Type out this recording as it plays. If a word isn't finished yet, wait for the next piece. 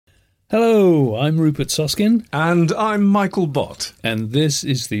Hello, I'm Rupert Soskin. And I'm Michael Bott. And this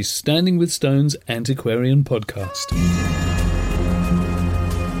is the Standing with Stones Antiquarian Podcast.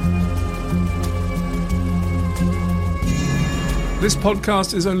 This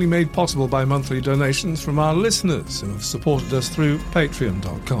podcast is only made possible by monthly donations from our listeners who have supported us through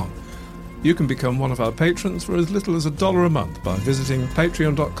patreon.com. You can become one of our patrons for as little as $1 a month by visiting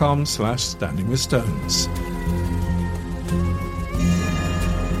patreon.com/standingwithstones.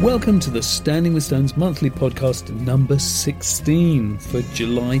 Welcome to the Standing with Stones monthly podcast number 16 for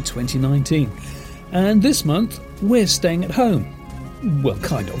July 2019. And this month, we're staying at home. Well,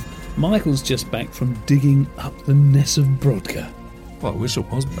 kind of. Michael's just back from digging up the Ness of Brodgar. Well, I wish I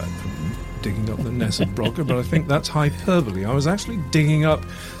was back from digging up the Ness of Brodgar, but I think that's hyperbole. I was actually digging up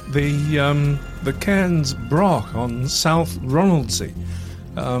the Cairns Broch on South Ronaldsay,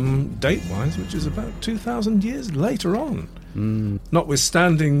 date-wise, which is about 2,000 years later on.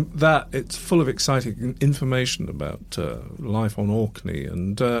 Notwithstanding that, it's full of exciting information about life on Orkney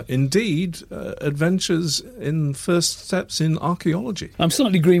and indeed adventures in first steps in archaeology. I'm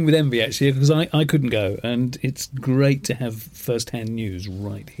slightly green with envy, actually, because I couldn't go, and it's great to have first-hand news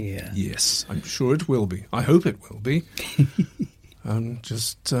right here. Yes, I'm sure it will be. I hope it will be. I'm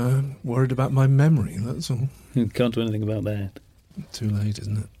just worried about my memory, that's all. Can't do anything about that. Too late,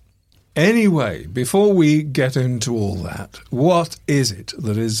 isn't it? Anyway, before we get into all that, what is it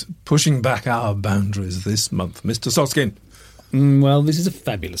that is pushing back our boundaries this month, Mr. Soskin? Well, this is a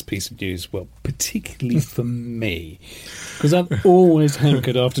fabulous piece of news, well, particularly for me, because I've always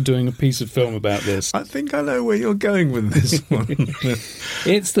hankered after doing a piece of film about this. I think I know where you're going with this one.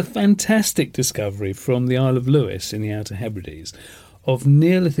 It's the fantastic discovery from the Isle of Lewis in the Outer Hebrides of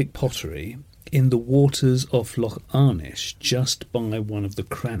Neolithic pottery in the waters of Loch Arnish, just by one of the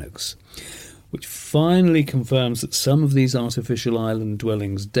crannogs, which finally confirms that some of these artificial island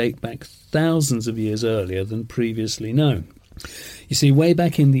dwellings date back thousands of years earlier than previously known. You see, way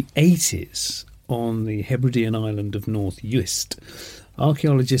back in the 80s, on the Hebridean island of North Uist,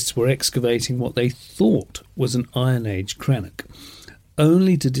 archaeologists were excavating what they thought was an Iron Age crannog,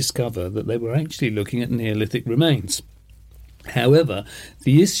 only to discover that they were actually looking at Neolithic remains. However,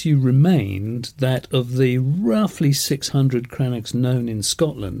 the issue remained that of the roughly 600 crannogs known in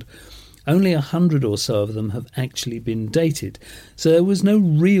Scotland, only 100 or so of them have actually been dated, so there was no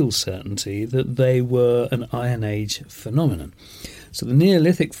real certainty that they were an Iron Age phenomenon. So the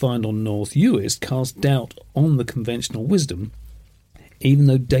Neolithic find on North Uist cast doubt on the conventional wisdom, even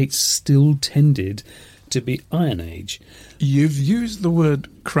though dates still tended to be Iron Age. You've used the word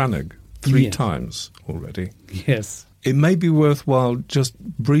crannog three times already. Yes. It may be worthwhile just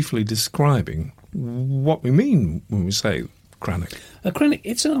briefly describing what we mean when we say crannog. A crannog,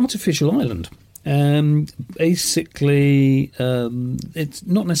 it's an artificial island. Basically, it's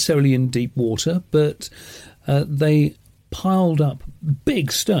not necessarily in deep water, but they piled up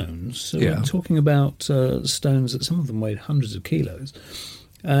big stones. So we're talking about stones that some of them weighed hundreds of kilos.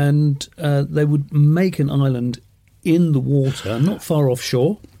 And they would make an island in the water, not far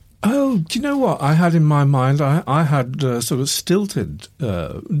offshore. Oh, do you know what I had in my mind? I had sort of stilted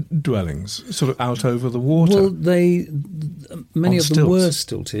dwellings, sort of out over the water. Well, many of them were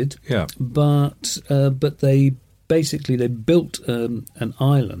stilted, but they built an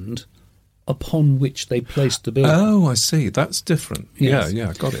island upon which they placed the building. Oh, I see. That's different. Yes.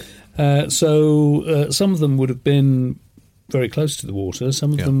 Yeah, got it. So some of them would have been very close to the water.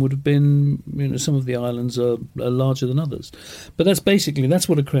 Some of them would have been, some of the islands are larger than others. But that's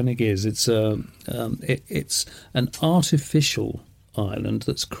what a crannog is. It's it's an artificial island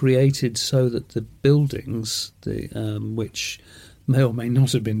that's created so that the buildings, which may or may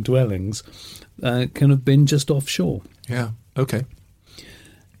not have been dwellings, can have been just offshore. Yeah, okay.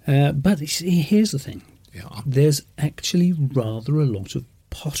 But here's the thing. Yeah. There's actually rather a lot of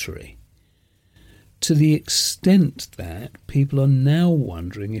pottery, to the extent that people are now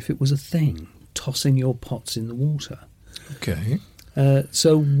wondering if it was a thing, tossing your pots in the water. Okay.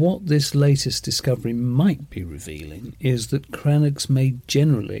 So what this latest discovery might be revealing is that crannogs may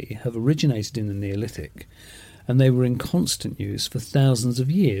generally have originated in the Neolithic, and they were in constant use for thousands of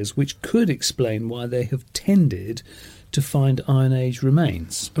years, which could explain why they have tended to find Iron Age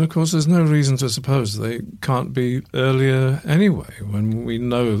remains. And of course, there's no reason to suppose they can't be earlier anyway, when we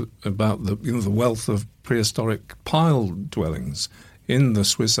know about the wealth of prehistoric pile dwellings in the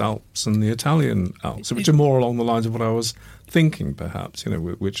Swiss Alps and the Italian Alps, which are more along the lines of what I was thinking, perhaps,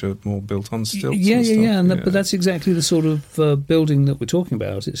 which are more built on stilts. Yeah. But that's exactly the sort of building that we're talking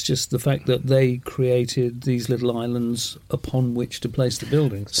about. It's just the fact that they created these little islands upon which to place the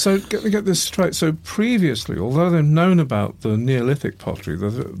buildings. So let me get this straight. So previously, although they've known about the Neolithic pottery,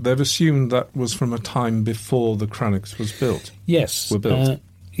 they've assumed that was from a time before the Cranachs was built. Yes. Were built.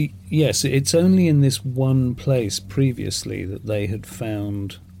 Yes, it's only in this one place previously that they had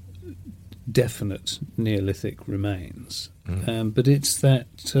found definite Neolithic remains. But it's that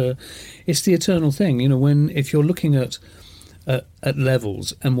it's the eternal thing. If you're looking at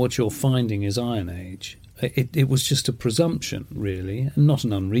levels and what you're finding is Iron Age, it was just a presumption, really, and not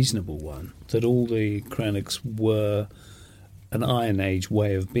an unreasonable one, that all the Cranachs were an Iron Age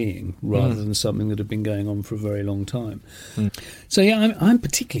way of being rather than something that had been going on for a very long time. So yeah, I'm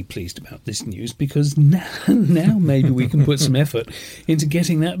particularly pleased about this news because now maybe we can put some effort into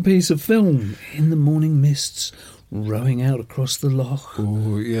getting that piece of film in the morning mists rowing out across the loch.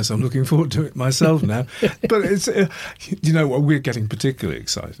 Oh, yes, I'm looking forward to it myself now. But it's, we're getting particularly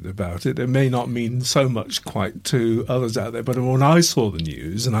excited about it. It may not mean so much quite to others out there, but when I saw the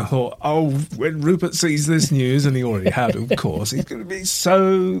news and I thought, when Rupert sees this news, and he already had, of course, he's going to be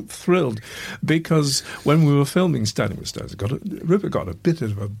so thrilled, because when we were filming Standing with Stones, Rupert got a bit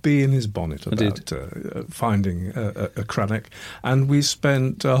of a bee in his bonnet about finding a Cranach, and we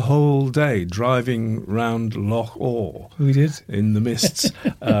spent a whole day driving round Loch we did in the mists,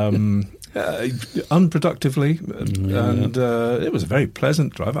 unproductively, and it was a very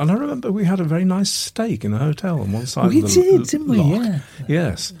pleasant drive. And I remember we had a very nice steak in a hotel on one side of the didn't we? loch. Yeah.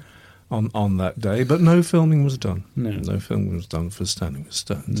 Yes, on that day, but no filming was done. No filming was done for Standing with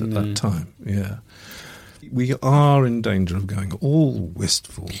Stones at that time. Yeah, we are in danger of going all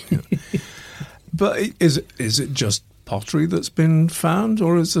wistful. But is it just pottery that's been found,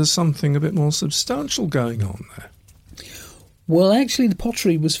 or is there something a bit more substantial going on there? Well, actually, the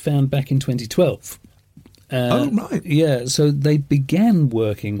pottery was found back in 2012. Right. Yeah, so they began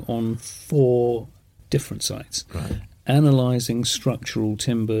working on 4 different sites, analysing structural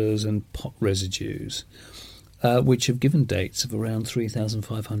timbers and pot residues, which have given dates of around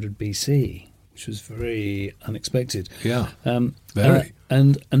 3,500 BC, which was very unexpected. Yeah, very.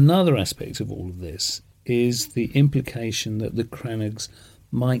 And another aspect of all of this is the implication that the Cranachs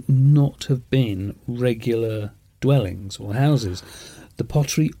might not have been regular dwellings or houses. The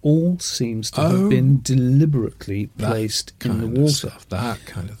pottery all seems to have been deliberately placed in the water. That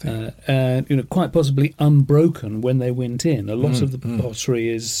kind of thing. And quite possibly unbroken when they went in. A lot of the pottery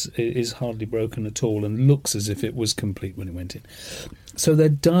is hardly broken at all and looks as if it was complete when it went in. So there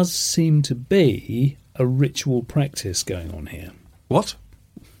does seem to be a ritual practice going on here. What?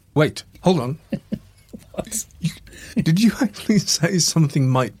 Wait, hold on. What? Did you actually say something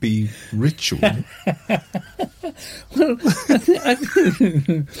might be ritual? Well,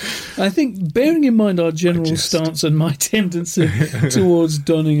 I think, bearing in mind our general stance and my tendency towards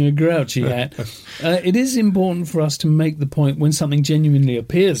donning a grouchy hat, it is important for us to make the point when something genuinely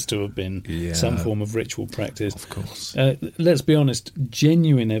appears to have been some form of ritual practice. Of course. Let's be honest,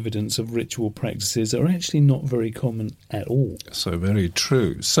 genuine evidence of ritual practices are actually not very common at all. So very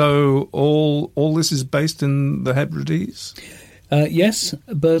true. So all this is based in the Hebrides? Yes,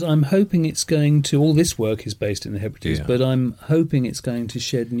 but I'm hoping it's going to... All this work is based in the Hebrides, but I'm hoping it's going to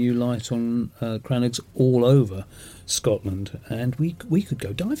shed new light on Cranachs all over Scotland, and we could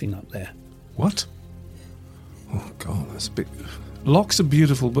go diving up there. What? Oh, God, that's a bit... Lochs are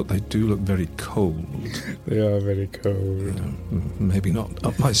beautiful, but they do look very cold. They are very cold. Maybe not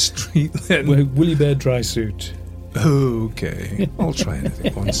up my street, then. Well, woolly bear dry suit. Okay, I'll try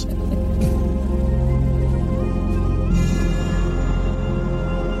anything once.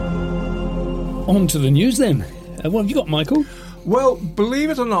 On to the news then. What have you got, Michael? Well, believe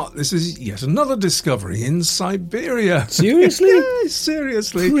it or not, this is yet another discovery in Siberia. Seriously? Yes,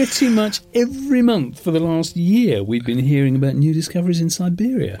 seriously. Pretty much every month for the last year we've been hearing about new discoveries in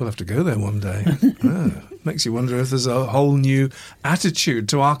Siberia. We'll have to go there one day. Makes you wonder if there's a whole new attitude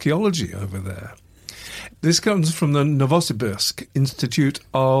to archaeology over there. This comes from the Novosibirsk Institute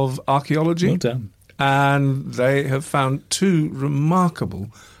of Archaeology. Well done. And they have found 2 remarkable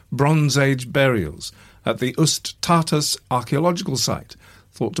Bronze Age burials at the Ust-Tartas archaeological site,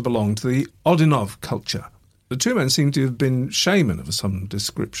 thought to belong to the Odinov culture. The 2 men seem to have been shaman of some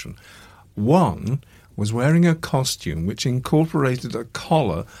description. One was wearing a costume which incorporated a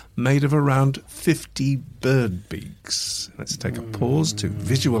collar made of around 50 bird beaks. Let's take a pause to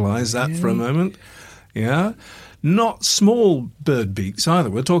visualise that for a moment. Yeah? Not small bird beaks either.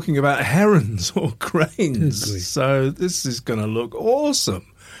 We're talking about herons or cranes. So this is going to look awesome.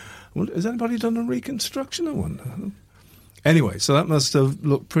 Well, has anybody done a reconstruction, I wonder? Anyway, so that must have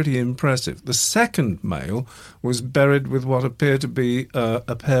looked pretty impressive. The second male was buried with what appeared to be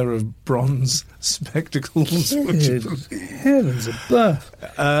a pair of bronze spectacles. Heavens above.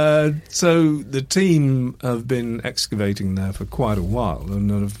 So the team have been excavating there for quite a while,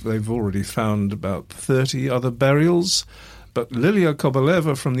 and they've already found about 30 other burials. But Lilia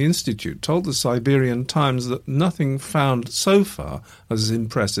Kobaleva from the Institute told the Siberian Times that nothing found so far as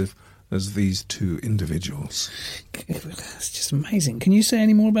impressive as these two individuals. That's just amazing. Can you say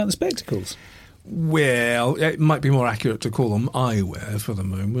any more about the spectacles? Well, it might be more accurate to call them eyewear for the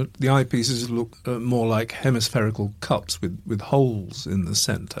moment. The eyepieces look more like hemispherical cups with holes in the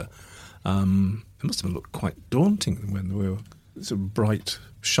centre. It must have looked quite daunting when they were sort of bright,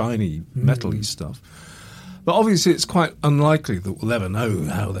 shiny, metal-y stuff. But obviously it's quite unlikely that we'll ever know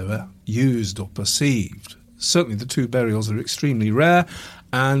how they were used or perceived. Certainly the two burials are extremely rare,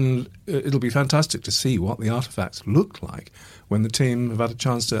 and it'll be fantastic to see what the artefacts look like when the team have had a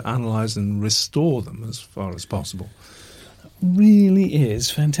chance to analyse and restore them as far as possible. Really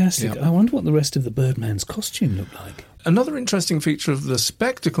is fantastic. Yep. I wonder what the rest of the Birdman's costume looked like. Another interesting feature of the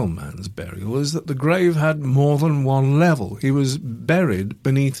Spectacle Man's burial is that the grave had more than one level. He was buried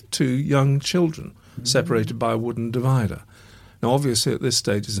beneath two young children, separated by a wooden divider. Now, obviously, at this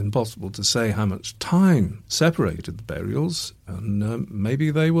stage, it's impossible to say how much time separated the burials, and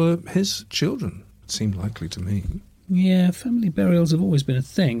maybe they were his children. It seemed likely to me. Yeah, family burials have always been a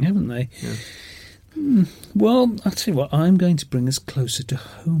thing, haven't they? Yeah. Well, I'll tell you what, I'm going to bring us closer to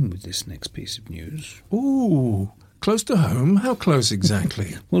home with this next piece of news. Ooh, close to home? How close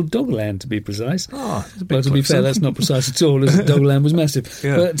exactly? Well, Dogland, to be precise. Ah, it's a bit well, to be fair, that's not precise at all, as Dogland was massive.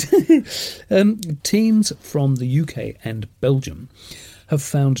 Yeah. But teams from the UK and Belgium have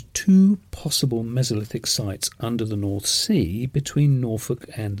found two possible Mesolithic sites under the North Sea between Norfolk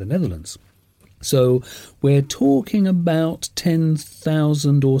and the Netherlands. So we're talking about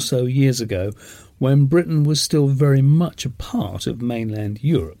 10,000 or so years ago, when Britain was still very much a part of mainland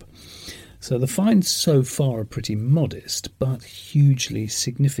Europe. So the finds so far are pretty modest, but hugely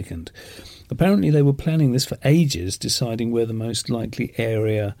significant. Apparently they were planning this for ages, deciding where the most likely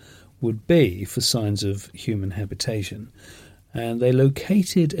area would be for signs of human habitation. And they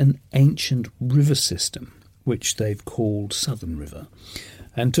located an ancient river system, which they've called Southern River,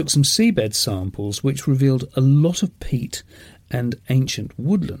 and took some seabed samples which revealed a lot of peat and ancient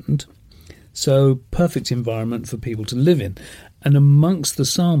woodland, so perfect environment for people to live in. And amongst the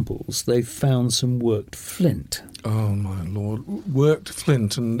samples, they found some worked flint. Oh, my Lord. Worked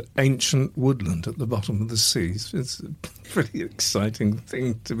flint and ancient woodland at the bottom of the sea. It's a pretty exciting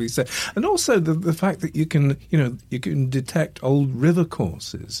thing to be said. And also the fact that you can detect old river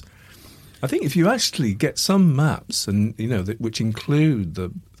courses. I think if you actually get some maps and which include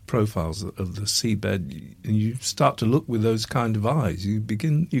the profiles of the seabed, and you start to look with those kind of eyes, you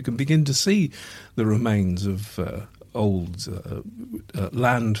can begin to see the remains of old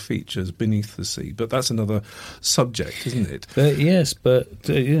land features beneath the sea. But that's another subject, isn't it? Yes,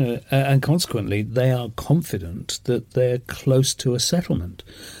 and consequently, they are confident that they're close to a settlement.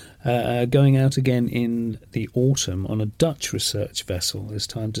 Going out again in the autumn on a Dutch research vessel. It's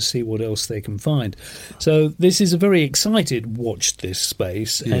time to see what else they can find. So this is a very excited watch this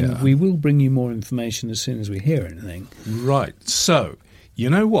space, and we will bring you more information as soon as we hear anything. Right. So, you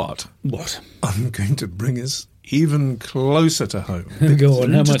know what? What? I'm going to bring us even closer to home. Go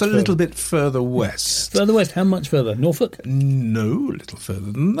on, how much just a further? little bit further west. Further west? How much further? Norfolk? No, a little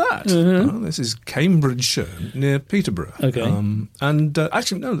further than that. Uh-huh. Oh, this is Cambridgeshire, near Peterborough. Okay.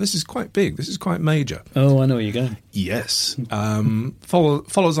 Actually, no, this is quite big. This is quite major. Oh, I know where you're going. Yes.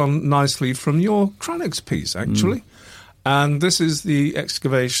 Follows on nicely from your Crannox piece, actually. And this is the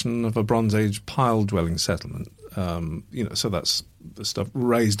excavation of a Bronze Age pile-dwelling settlement. So that's the stuff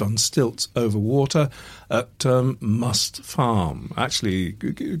raised on stilts over water at Must Farm. Actually,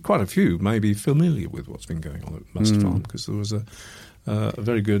 quite a few may be familiar with what's been going on at Must Farm, because there was a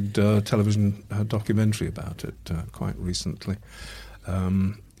very good television documentary about it quite recently.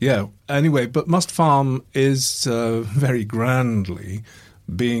 Anyway, but Must Farm is very grandly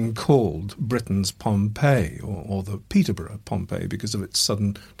being called Britain's Pompeii, or the Peterborough Pompeii, because of its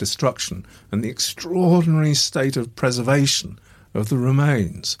sudden destruction and the extraordinary state of preservation of the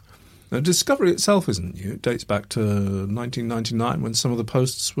remains. The discovery itself isn't new. It dates back to 1999, when some of the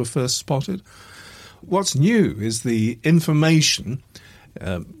posts were first spotted. What's new is the information,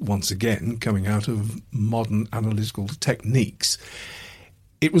 once again coming out of modern analytical techniques.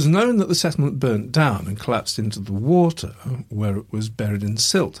 It was known that the settlement burnt down and collapsed into the water, where it was buried in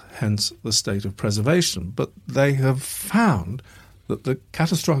silt, hence the state of preservation. But they have found that the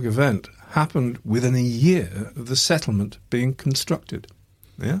catastrophic event happened within a year of the settlement being constructed.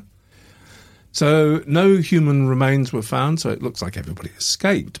 Yeah? So no human remains were found, so it looks like everybody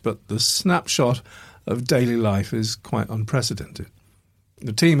escaped, but the snapshot of daily life is quite unprecedented.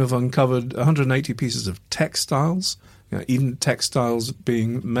 The team have uncovered 180 pieces of textiles, even textiles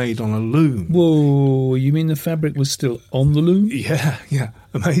being made on a loom. Whoa, you mean the fabric was still on the loom? Yeah,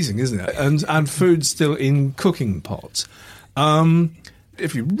 amazing, isn't it? And food still in cooking pots.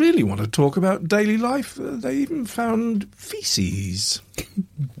 If you really want to talk about daily life, they even found feces.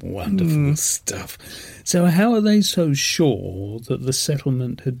 Wonderful stuff. So how are they so sure that the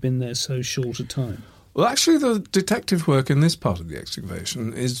settlement had been there so short a time? Well, actually, the detective work in this part of the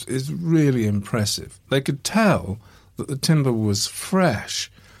excavation is really impressive. They could tell that the timber was fresh.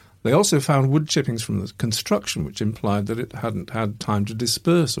 They also found wood chippings from the construction, which implied that it hadn't had time to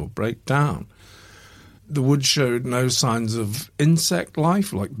disperse or break down. The wood showed no signs of insect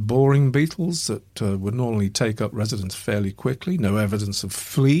life, like boring beetles that would normally take up residence fairly quickly, no evidence of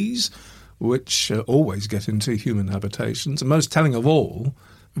fleas, which always get into human habitations, and most telling of all,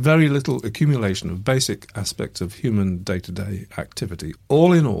 very little accumulation of basic aspects of human day-to-day activity.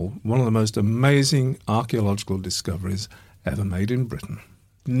 All in all, one of the most amazing archaeological discoveries ever made in Britain.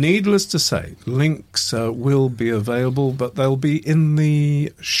 Needless to say, links will be available, but they'll be in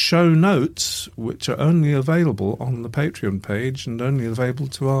the show notes, which are only available on the Patreon page and only available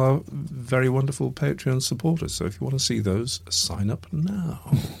to our very wonderful Patreon supporters. So if you want to see those, sign up now.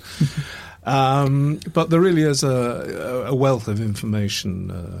 But there really is a wealth of information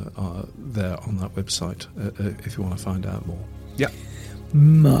there on that website if you want to find out more. Yeah.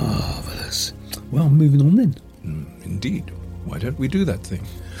 Marvellous. Well, moving on then. Indeed. Why don't we do that thing?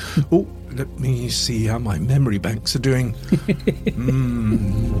 Oh, let me see how my memory banks are doing.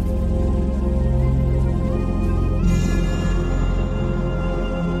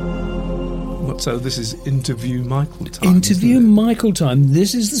 So this is Interview Michael time. Interview Michael time.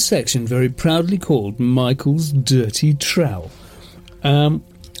 This is the section very proudly called Michael's Dirty Trowel.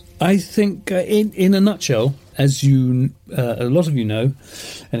 I think, in a nutshell, as you, a lot of you know,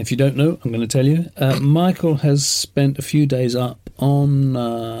 and if you don't know, I'm going to tell you, Michael has spent a few days up on,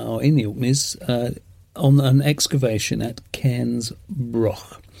 or in the Orkneys, on an excavation at Cairns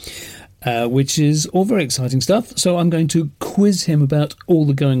Broch, which is all very exciting stuff. So I'm going to quiz him about all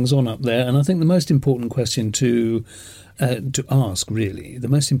the goings-on up there, and I think the most important question to ask, really, the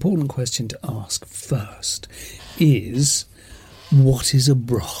most important question to ask first is, what is a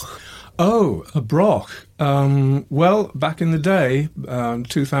broch? Oh, a broch. Well, back in the day,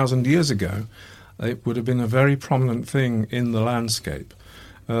 2,000 years ago, it would have been a very prominent thing in the landscape.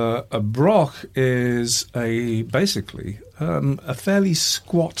 A broch is basically a fairly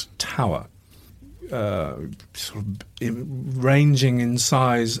squat tower, ranging in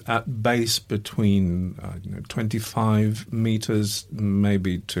size at base between 25 metres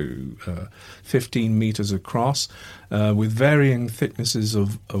maybe to 15 metres across, with varying thicknesses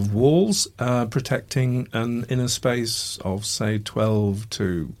of walls, protecting an inner space of, say, 12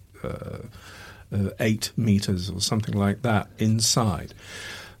 to 8 metres or something like that inside.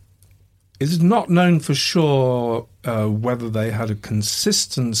 It is not known for sure whether they had a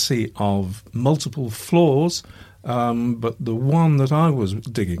consistency of multiple floors, but the one that I was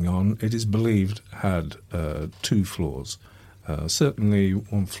digging on, it is believed, had 2 floors, certainly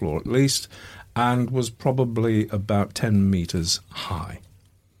 1 floor at least, and was probably about 10 metres high.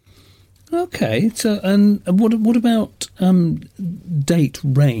 Okay, so and what about date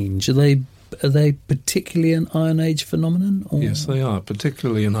range? Are they particularly an Iron Age phenomenon? Or? Yes, they are,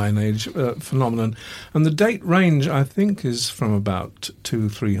 particularly an Iron Age phenomenon. And the date range, I think, is from about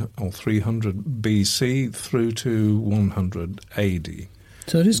 300 BC through to 100 AD.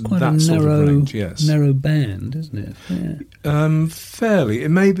 So it is quite a narrow band, isn't it? Yeah. Fairly. It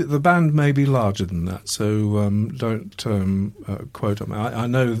may be, the band may be larger than that, so don't quote on me. I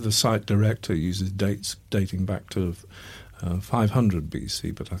know the site director uses dates dating back to 500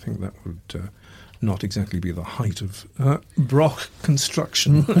 BC, but I think that would not exactly be the height of broch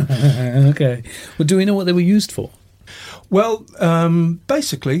construction. Okay. Well, do we know what they were used for? Well,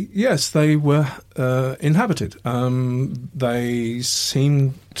 basically, yes, they were inhabited. They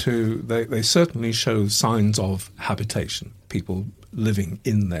seem to, they certainly show signs of habitation, people living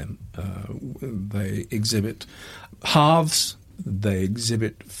in them. They exhibit hearths. They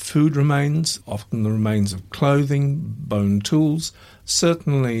exhibit food remains, often the remains of clothing, bone tools,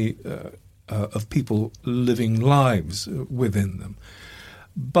 certainly of people living lives within them.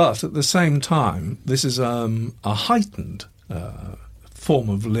 But at the same time, this is a heightened form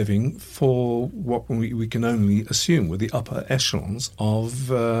of living for what we can only assume were the upper echelons of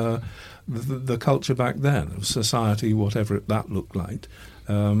the culture back then, of society, whatever that looked like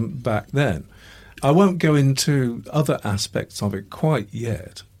back then. I won't go into other aspects of it quite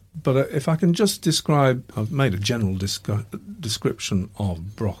yet, but if I can just describe, I've made a general description of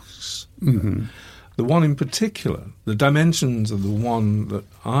brochs. Mm-hmm. The one in particular, the dimensions of the one that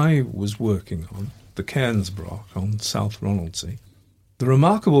I was working on, the Cairns broch on South Ronaldsay. The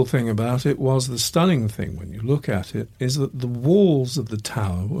remarkable thing about it was, the stunning thing when you look at it, is that the walls of the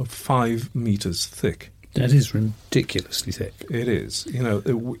tower were 5 metres thick. That is ridiculously thick. It is. You know,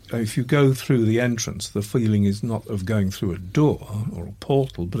 if you go through the entrance, the feeling is not of going through a door or a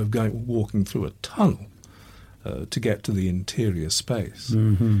portal, but of walking through a tunnel to get to the interior space.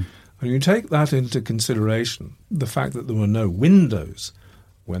 Mm-hmm. When you take that into consideration, the fact that there were no windows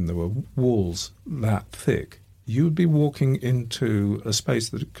when there were walls that thick, you would be walking into a space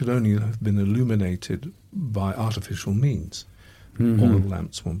that could only have been illuminated by artificial means, Mm-hmm. oil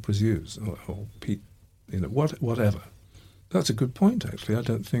lamps, one presumes, or whatever. That's a good point, actually. I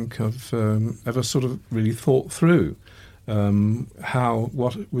don't think I've ever sort of really thought through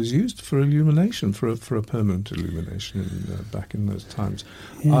what was used for illumination, for a permanent illumination back in those times.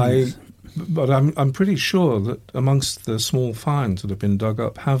 Yes. But I'm pretty sure that amongst the small finds that have been dug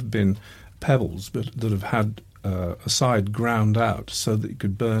up have been pebbles that have had a side ground out so that you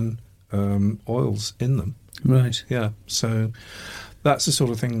could burn oils in them. Right. Yeah, so that's the sort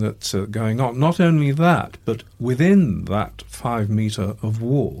of thing that's going on. Not only that, but within that 5 metre of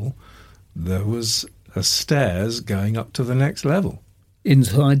wall, there was a stairs going up to the next level.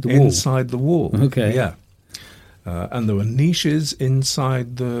 Inside the wall? Inside the wall. Okay. Yeah. And there were niches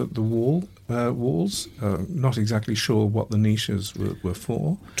inside the walls. Not exactly sure what the niches were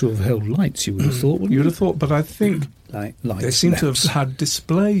for. To have held lights, you would have thought, wouldn't you? You would have thought, but I think lights, they seem to have lamps. had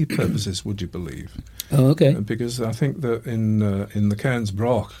display purposes, would you believe? Oh, okay. Because I think that in the Cairns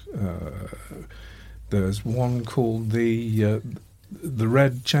broch, there's one called the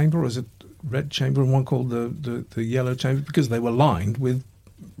red chamber, or is it red chamber, and one called the yellow chamber, because they were lined with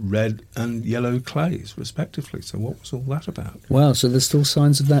red and yellow clays, respectively. So what was all that about? Wow, so there's still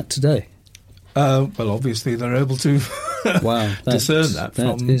signs of that today? Well, obviously they're able to Wow, discern that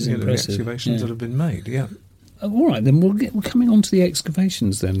from the impressive. excavations that have been made. Yeah. All right, then we're coming on to the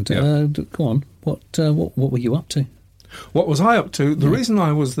excavations. Then, Yeah. Go on. What were you up to? What was I up to? The reason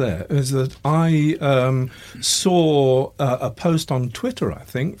I was there is that I saw a post on Twitter, I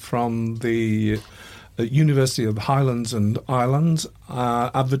think, from the University of the Highlands and Islands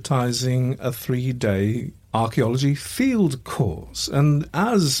advertising a 3-day archaeology field course. And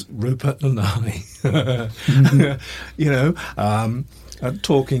as Rupert and I,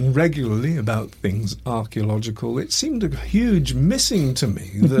 talking regularly about things archaeological, it seemed a huge missing to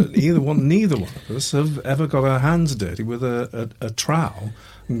me that neither one of us have ever got our hands dirty with a trowel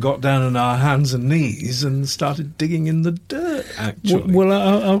and got down on our hands and knees and started digging in the dirt, actually. Well,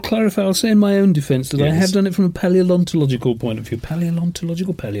 I'll clarify. I'll say in my own defence that I Yes. have done it from a paleontological point of view. Paleontology.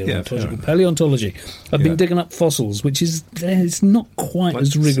 Paleontology. I've been digging up fossils, which is it's not quite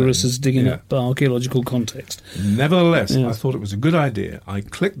as rigorous as digging up archaeological context. Nevertheless, Yeah. I thought it was a good idea. I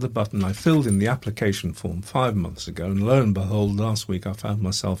clicked the button, I filled in the application form 5 months ago, and lo and behold, last week I found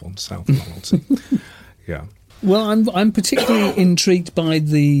myself on South Ronaldsay. Yeah. Well, I'm particularly intrigued by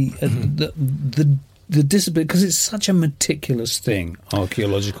the discipline, because it's such a meticulous thing,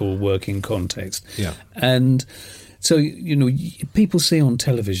 archaeological work in context. Yeah. And so, people see on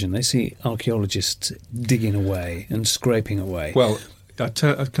television, they see archaeologists digging away and scraping away. Well,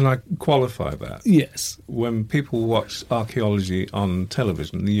 can I qualify that? Yes. When people watch archaeology on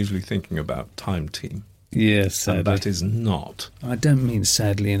television, they're usually thinking about Time Team. Yes, sadly. And that is not. I don't mean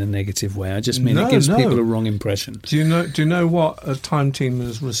sadly in a negative way. I just mean No, it gives no. people a wrong impression. Do you know what a Time Team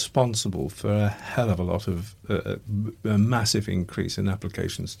is responsible for? A hell of a lot of a massive increase in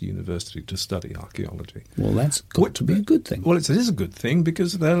applications to university to study archaeology. Well, that's got to be a good thing. Well, it is a good thing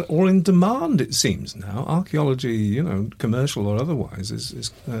because they're all in demand, it seems now. Archaeology, commercial or otherwise,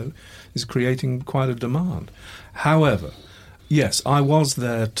 is creating quite a demand. However, yes, I was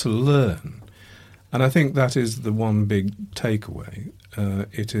there to learn. And I think that is the one big takeaway.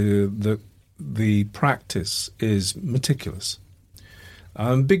 The practice is meticulous.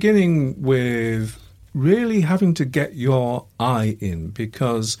 Beginning with really having to get your eye in,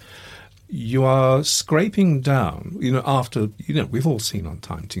 because you are scraping down, after, we've all seen on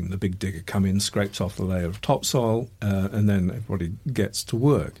Time Team the big digger come in, scrapes off the layer of topsoil, and then everybody gets to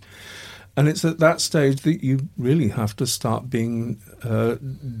work. And it's at that stage that you really have to start being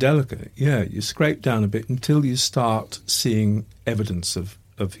delicate. Yeah, you scrape down a bit until you start seeing evidence of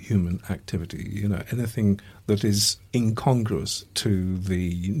human activity, you know, anything that is incongruous to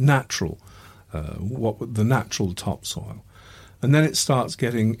the natural, the natural topsoil. And then it starts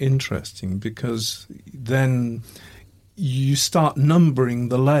getting interesting, because then you start numbering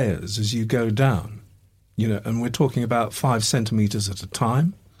the layers as you go down, you know, and we're talking about 5 centimetres at a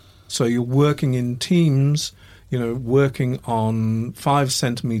time. So you're working in teams, you know, working on 5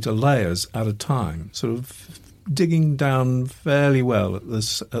 centimetre layers at a time, sort of digging down fairly well at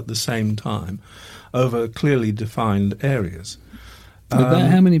the same time over clearly defined areas.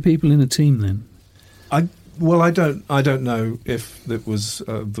 About how many people in a team then? I don't know if it was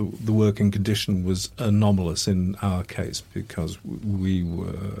the working condition was anomalous in our case, because we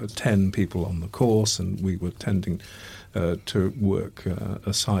were 10 people on the course and we were tending to work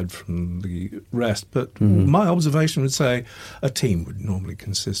aside from the rest. But my observation would say a team would normally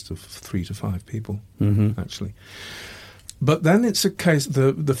consist of 3 to 5 people, actually. But then it's a case,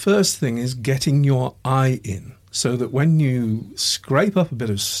 the first thing is getting your eye in, so that when you scrape up a bit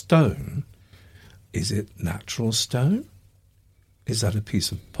of stone, is it natural stone? Is that a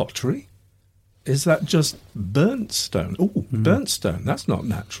piece of pottery? Is that just burnt stone? Oh, burnt stone, that's not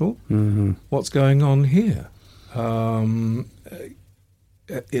natural. What's going on here?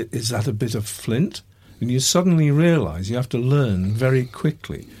 Is that a bit of flint? And you suddenly realise you have to learn very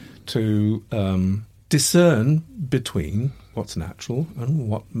quickly to discern between what's natural and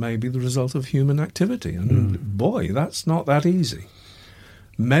what may be the result of human activity. And boy, that's not that easy.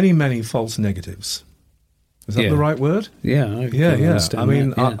 Many, many false negatives. Is that the right word? Yeah, I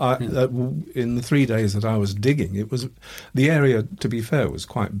mean, in the 3 days that I was digging, it was the area, to be fair, was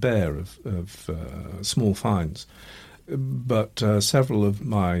quite bare of small finds. But several of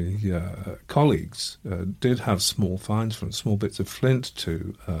my colleagues did have small finds, from small bits of flint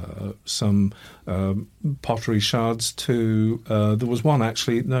to some pottery shards to... there was one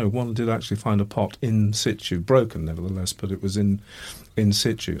did actually find a pot in situ, broken nevertheless, but it was in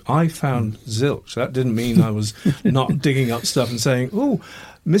situ. I found zilch. That didn't mean I was not digging up stuff and saying, oh,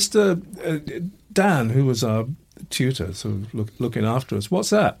 Mr. Dan, who was our tutor, sort of looking after us,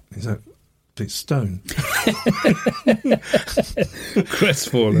 what's that? He said, it's stone.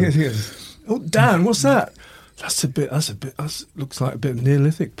 Crestfallen. Yes. Oh, Dan, what's that? That looks like a bit of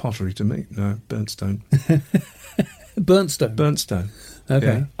Neolithic pottery to me. No, burnt stone. Burnt stone. Burnt stone.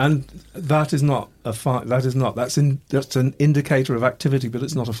 Okay. Yeah. And that is not a find. That's an indicator of activity, but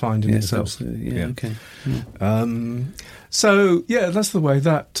it's not a find in itself. Yeah. Okay. Yeah. So that's the way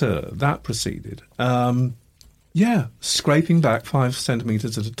that proceeded. Scraping back 5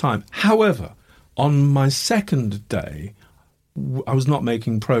 centimetres at a time. However, on my second day, I was not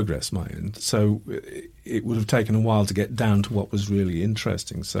making progress my end, so it would have taken a while to get down to what was really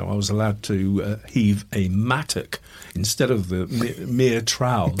interesting. So I was allowed to heave a mattock instead of the mere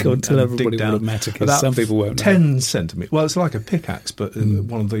trowel. Go and tell everybody what a mattock is. Some people won't know. 10 centimetres. Well, it's like a pickaxe, but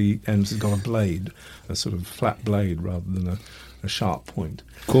one of the ends has got a blade, a sort of flat blade rather than a sharp point.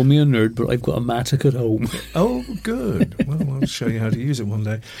 Call me a nerd, but I've got a mattock at home. Oh, good. Well, I'll show you how to use it one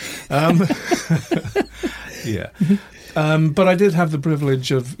day. Yeah. But I did have the privilege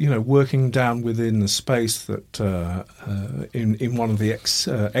of, working down within the space that in one of the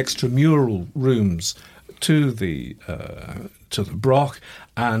extramural rooms to the Broch,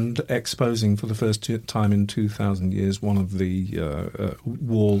 and exposing for the first time in 2,000 years one of the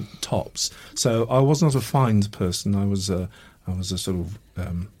wall tops. So I was not a finds person. I was a sort of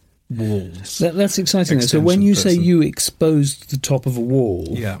walls. That's exciting. So when you say you exposed the top of a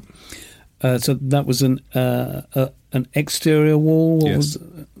wall, so that was an exterior wall. Yes.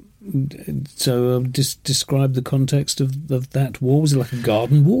 So describe the context of that wall. Was it like a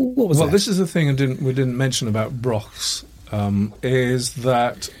garden wall? What was that? Well, this is the thing we didn't mention about Brochs, is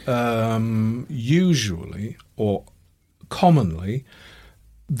that usually or commonly,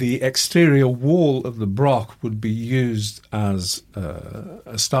 the exterior wall of the Broch would be used as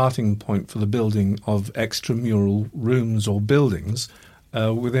a starting point for the building of extramural rooms or buildings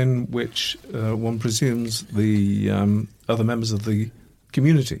within which one presumes the other members of the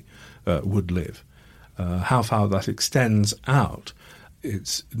community would live. How far that extends out,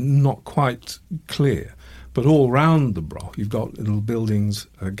 it's not quite clear. But all round the Broch, you've got little buildings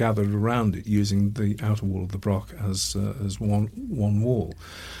gathered around it, using the outer wall of the Broch as one wall.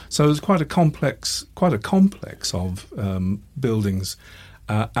 So there's quite a complex of buildings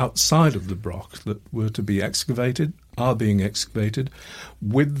outside of the Broch that were to be excavated, are being excavated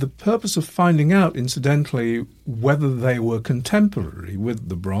with the purpose of finding out, incidentally, whether they were contemporary with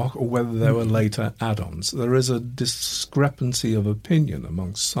the Broch or whether they were later add-ons. There is a discrepancy of opinion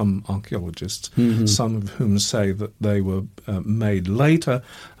amongst some archaeologists, some of whom say that they were made later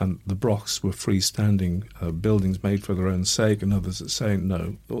and the Brochs were freestanding buildings made for their own sake, and others that say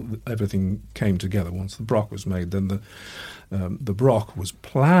no, everything came together once the Broch was made. Then the Broch was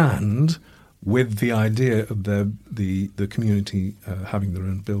planned with the idea of the community having their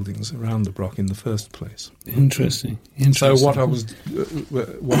own buildings around the Broch in the first place. Interesting. So what I was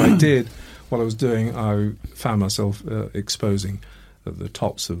doing, I found myself exposing the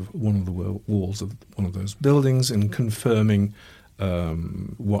tops of one of the walls of one of those buildings and confirming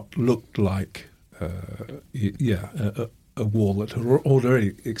what looked like a wall that had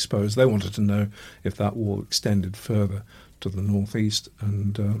already exposed. They wanted to know if that wall extended further to the northeast,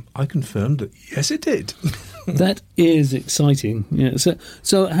 and I confirmed that yes, it did. That is exciting. Yeah.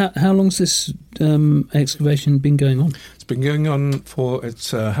 So how long's this excavation been going on? It's been going on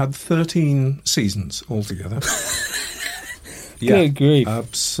it's had 13 seasons altogether. Good grief!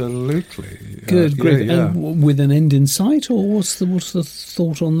 Absolutely. Good grief! Yeah. And with an end in sight, or what's the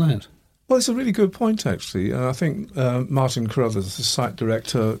thought on that? Well, it's a really good point, actually. I think Martin Carruthers, the site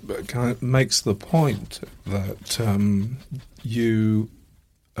director, kind of makes the point that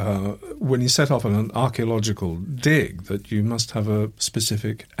when you set off on an archaeological dig, that you must have a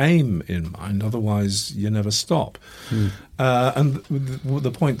specific aim in mind, otherwise you never stop. And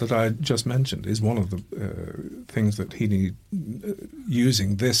the point that I just mentioned is one of the things that he needed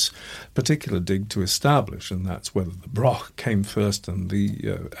using this particular dig to establish, and that's whether the Broch came first and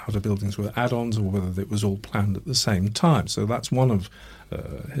the outer buildings were add-ons, or whether it was all planned at the same time. So that's one of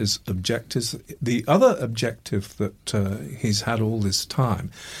his objectives. The other objective that he's had all this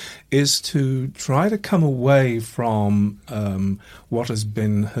time is to try to come away from what has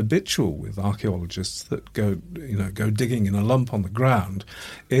been habitual with archaeologists that go digging in a lump on the ground,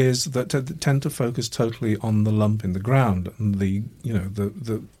 is that tend to focus totally on the lump in the ground. And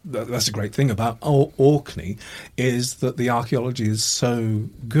that's a great thing about Orkney, is that the archaeology is so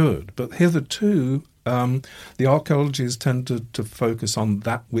good. But hitherto, the archaeologists tend to focus on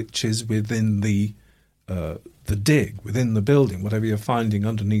that which is within the dig, within the building, whatever you're finding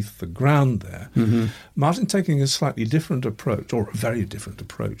underneath the ground there. Martin taking a slightly different approach, or a very different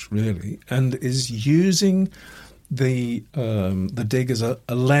approach, really, and is using the dig as a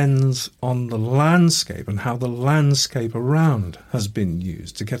lens on the landscape and how the landscape around has been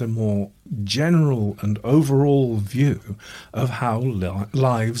used to get a more general and overall view of how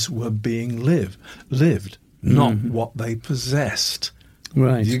lives were being lived, not what they possessed.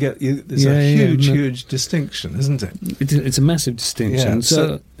 Right. There's a huge distinction, isn't it? It's a massive distinction. Yeah.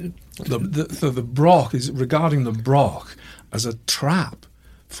 So the Broch is regarding the Broch as a trap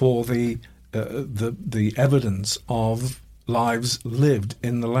for the evidence of lives lived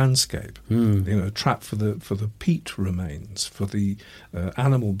in the landscape. A trap for the peat remains, for the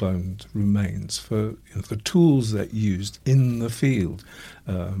animal bones remains, for the tools that used in the field,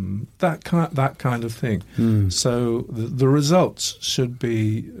 that kind of thing. So the results should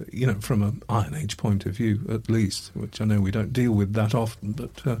be, from an Iron Age point of view, at least, which I know we don't deal with that often,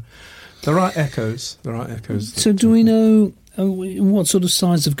 but there are echoes. So do we know what sort of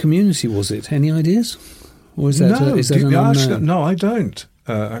size of community was it? Any ideas? Or is that an unknown? No, I don't.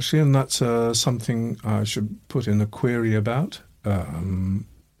 Actually, and that's something I should put in a query about. The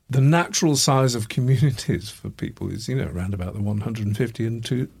natural size of communities for people is, around about the 150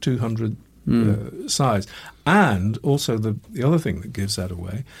 and 200 size. And also the other thing that gives that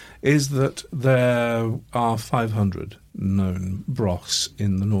away is that there are 500 known Brochs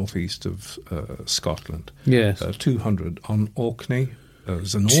in the northeast of Scotland. Yes. 200 on Orkney.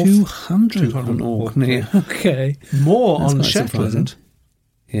 There's a 200 on Orkney. Okay. More That's on quite Shetland. surprising.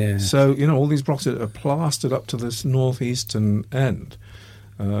 Yeah. So, all these Brochs are plastered up to this northeastern end,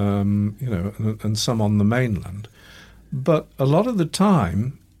 and some on the mainland. But a lot of the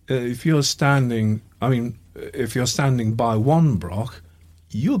time, if you're standing by one Broch,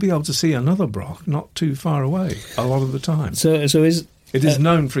 you'll be able to see another Broch not too far away a lot of the time. It is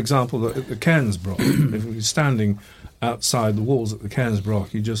known, for example, that at the Cairns Broch, if you're standing outside the walls at the Cairns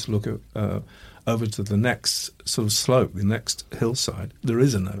Broch, you just look at over to the next sort of slope, the next hillside. There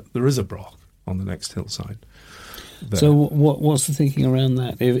is a Broch on the next hillside. There. So what's the thinking around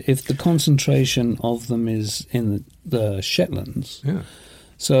that? If the concentration of them is in the Shetlands, yeah.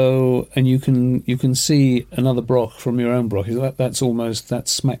 So and you can see another Broch from your own Broch. That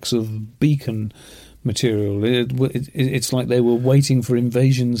smacks of beacon material. It's like they were waiting for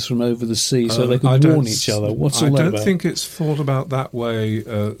invasions from over the sea so they could warn each other. What's all that about? I don't think it's thought about that way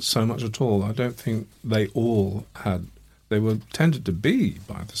so much at all. I don't think they all had... They were tended to be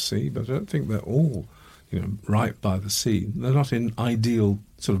by the sea, but I don't think they're all, right by the sea. They're not in ideal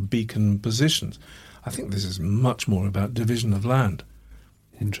sort of beacon positions. I think this is much more about division of land.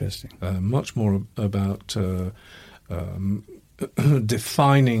 Interesting. Much more about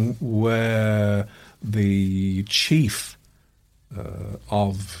defining where the chief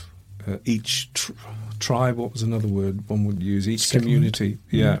of each tribe, what was another word one would use, each community,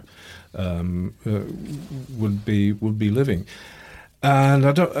 would be living. And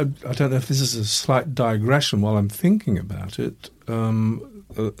I don't know if this is a slight digression while I'm thinking about it.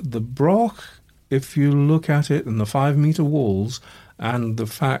 The Broch, if you look at it, and the 5-metre walls, and the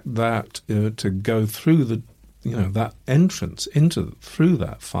fact that to go through the that entrance through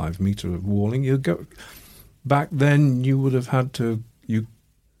that 5-metre of walling, you go back then. You could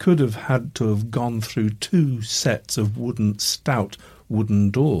have had to have gone through 2 sets of stout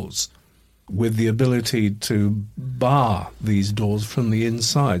wooden doors, with the ability to bar these doors from the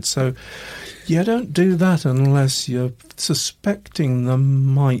inside. So you don't do that unless you're suspecting there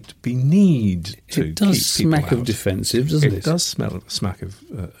might be need to keep people out. It does smack of defensive, doesn't it? It does smack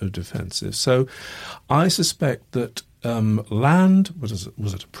of defensive. So I suspect that land was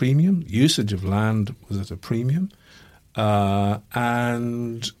at a premium, usage of land was at a premium,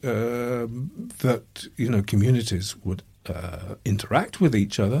 and that communities would interact with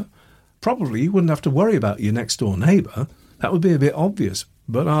each other. Probably you wouldn't have to worry about your next-door neighbour. That would be a bit obvious.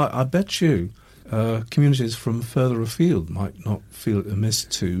 But I bet you communities from further afield might not feel it amiss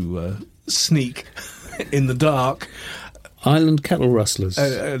to sneak in the dark. Island cattle rustlers.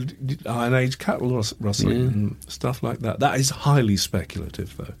 Iron Age cattle rustling and stuff like that. That is highly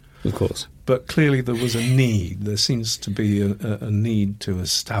speculative, though. Of course. But clearly there was a need. There seems to be a need to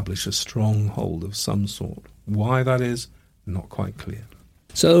establish a stronghold of some sort. Why that is, not quite clear.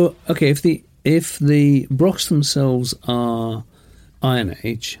 So, okay, if the Brochs themselves are Iron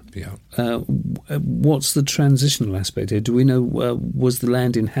Age, what's the transitional aspect here? Do we know, was the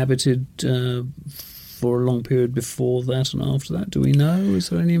land inhabited for a long period before that and after that? Do we know? Is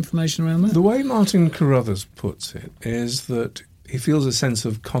there any information around that? The way Martin Carruthers puts it is that he feels a sense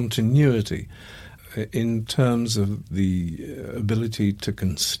of continuity in terms of the ability to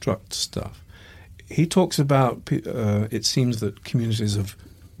construct stuff. He talks about, it seems that communities have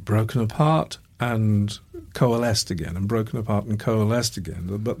broken apart and coalesced again, and broken apart and coalesced again.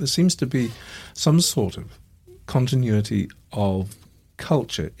 But there seems to be some sort of continuity of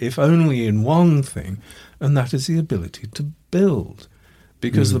culture, if only in one thing, and that is the ability to build.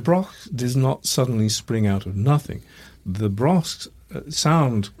 Because the Broch does not suddenly spring out of nothing. The Brochs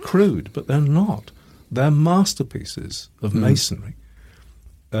sound crude, but they're not. They're masterpieces of masonry.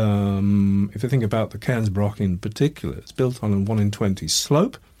 If you think about the Cairns Broch in particular, it's built on a 1 in 20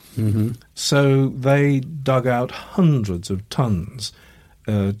 slope. So they dug out hundreds of tons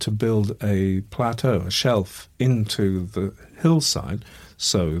to build a plateau, a shelf, into the hillside,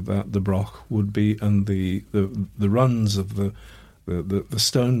 so that the Broch would be, and the runs of the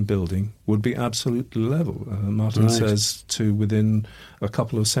stone building would be absolutely level. Martin says to within a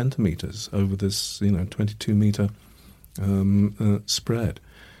couple of centimetres over this 22-metre spread.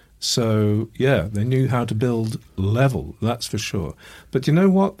 So, they knew how to build level, that's for sure. But you know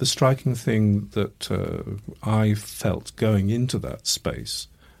what? The striking thing that I felt going into that space,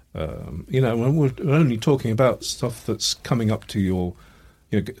 when we're only talking about stuff that's coming up to your,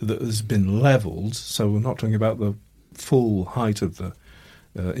 that has been levelled, so we're not talking about the full height of the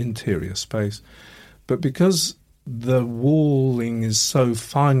interior space. But because the walling is so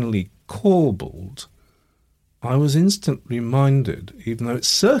finely corbelled, I was instantly reminded, even though it's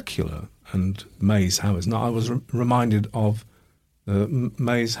circular and Maze Howe is not, I was reminded of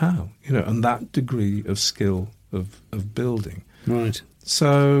Maze Howe, and that degree of skill of building. Right.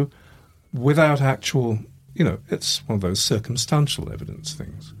 So without actual, it's one of those circumstantial evidence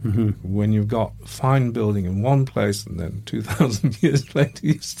things. When you've got fine building in one place and then 2,000 years later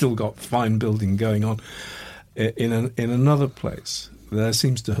you've still got fine building going on in another place, there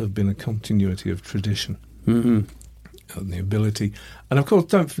seems to have been a continuity of tradition. And the ability, and of course,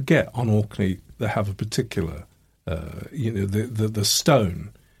 don't forget on Orkney they have a particular, the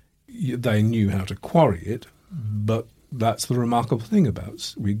stone. They knew how to quarry it, but that's the remarkable thing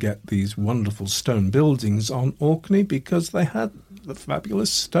about we get these wonderful stone buildings on Orkney because they had the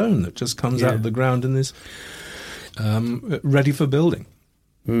fabulous stone that just comes out of the ground in this, ready for building.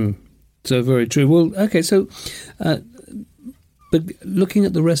 So very true. Well, okay, so. But looking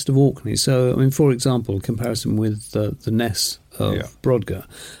at the rest of Orkney, so, I mean, for example, comparison with the Ness of Brodgar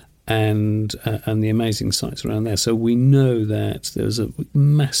and the amazing sites around there. So we know that there's a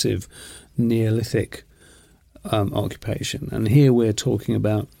massive Neolithic occupation. And here we're talking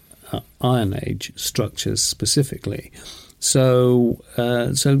about Iron Age structures specifically. So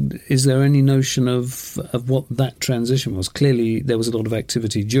is there any notion of what that transition was? Clearly, there was a lot of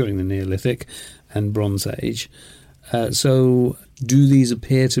activity during the Neolithic and Bronze Age. So do these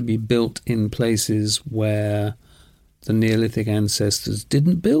appear to be built in places where the Neolithic ancestors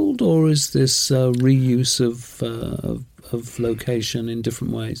didn't build, or is this reuse of location in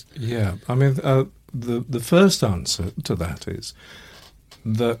different ways? Yeah, I mean, the first answer to that is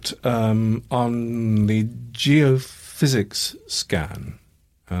that on the geophysics scan,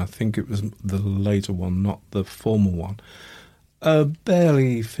 I think it was the later one, not the former one,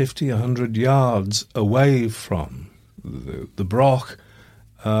 barely 50, 100 yards away from the Broch,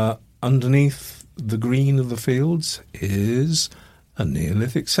 underneath the green of the fields, is a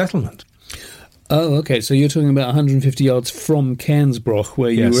Neolithic settlement. Oh, okay. So you're talking about 150 yards from Cairnsbroch, where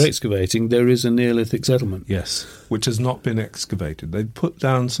you were excavating, there is a Neolithic settlement. Yes, which has not been excavated. They'd put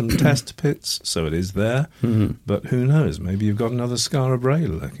down some test pits, so it is there. Mm-hmm. But who knows? Maybe you've got another Skara Brae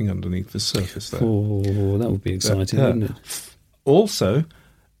lurking underneath the surface there. Oh, that would be exciting, wouldn't it? Also,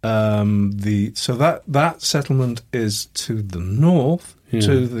 that settlement is to the north,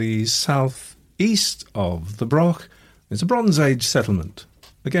 to the southeast of the Broch. It's a Bronze Age settlement.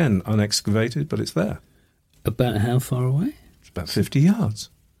 Again, unexcavated, but it's there. About how far away? It's about 50 yards.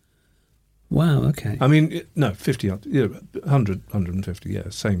 Wow, okay. I mean, 50 yards, 100, 150, yeah,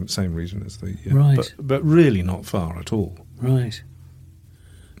 same region as the... right. But really not far at all. Right.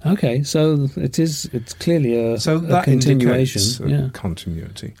 Okay, so it's clearly a that continuation. Indicates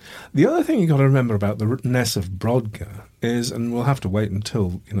continuity. The other thing you've got to remember about the Ness of Brodgar is, and we'll have to wait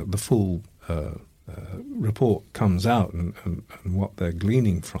until the full report comes out and what they're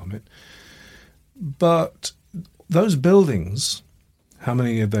gleaning from it, but those buildings, how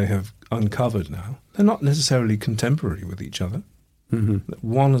many they have uncovered now, they're not necessarily contemporary with each other. Mm-hmm.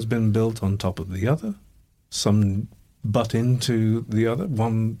 One has been built on top of the other. Some butt into the other.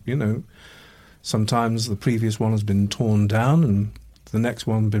 One, sometimes the previous one has been torn down and the next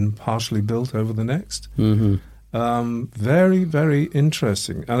one been partially built over the next. Mm-hmm. Very, very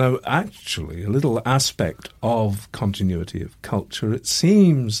interesting. And actually, a little aspect of continuity of culture, it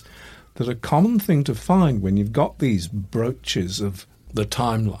seems that a common thing to find when you've got these brooches of the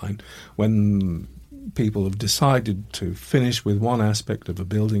timeline, when people have decided to finish with one aspect of a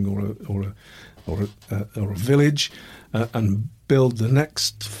building or a village and build the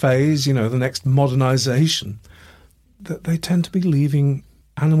next phase, the next modernization, that they tend to be leaving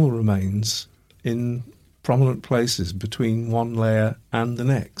animal remains in prominent places between one layer and the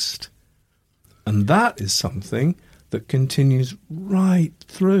next. And that is something that continues right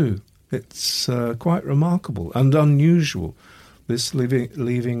through. It's quite remarkable and unusual, this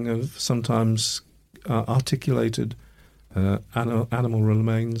leaving of sometimes articulated animal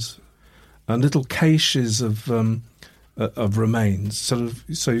remains and little caches of remains. So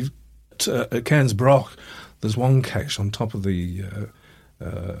at Cairnsbroch, there's one cache on top of the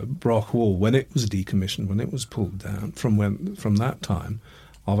Broch wall when it was decommissioned, when it was pulled down from that time.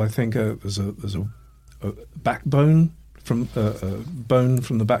 I think there's a backbone from bone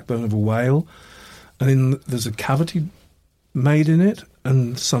from the backbone of a whale, and there's a cavity made in it,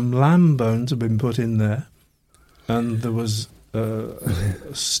 and some lamb bones have been put in there, and there was a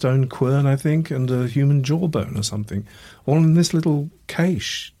stone quern, I think, and a human jawbone or something, all in this little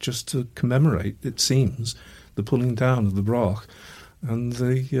cache, just to commemorate, it seems, the pulling down of the Broch and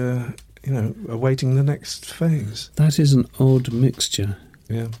the awaiting the next phase. That is an odd mixture,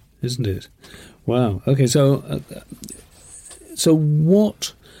 isn't it? Wow. Okay, so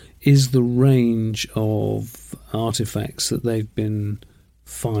what is the range of artifacts that they've been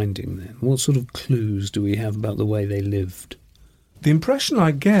finding then? What sort of clues do we have about the way they lived? The impression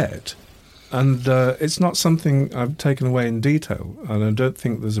I get, and it's not something I've taken away in detail, and I don't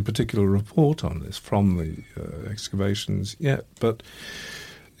think there's a particular report on this from the excavations yet, but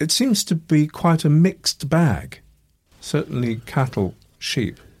it seems to be quite a mixed bag. Certainly cattle,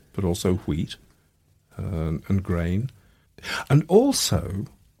 sheep, but also wheat and grain. And also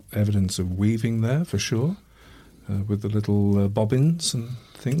evidence of weaving there, for sure, with the little bobbins and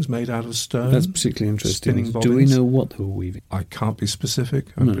things made out of stone. That's particularly interesting. Do we know what they were weaving? I can't be specific.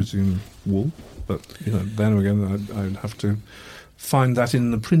 I presume wool. But, then again, I'd have to find that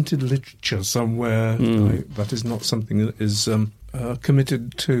in the printed literature somewhere. That is not something that is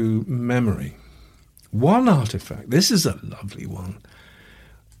committed to memory. One artefact, this is a lovely one.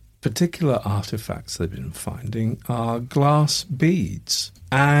 Particular artefacts they've been finding are glass beads.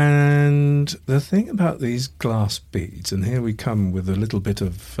 And the thing about these glass beads, and here we come with a little bit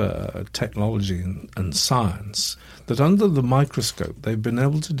of technology and science, that under the microscope they've been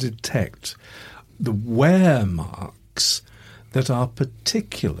able to detect the wear marks that are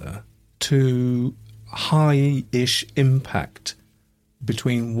particular to high-ish impact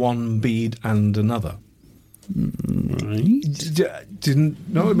between one bead and another. Right. Didn't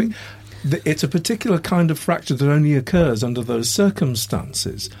know what I mean? It's a particular kind of fracture that only occurs under those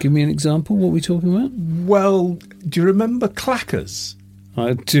circumstances. Give me an example. What are we talking about? Well, do you remember clackers?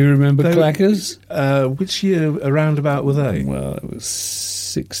 I do remember clackers. Which year around about were they? Well, it was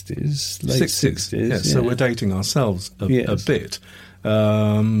 60s, late 60s. Yes, yeah. so we're dating ourselves a bit.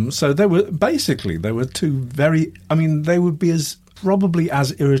 So they were two very, I mean, they would be probably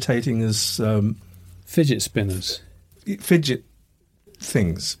as irritating as... fidget spinners. Fidget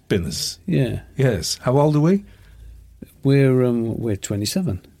spinners. Yeah. Yes. How old are we? We're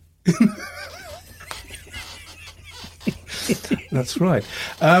 27. That's right.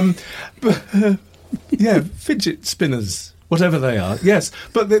 Fidget spinners, whatever they are. Yes,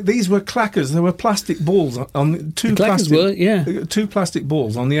 but these were clackers. They were plastic balls on two plastic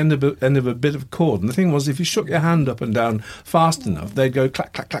balls on the end of a bit of cord. And the thing was, if you shook your hand up and down fast enough, they'd go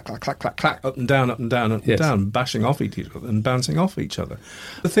clack, clack, clack, clack, clack, clack, clack, up and down, up and down, up and down, bashing off each other and bouncing off each other.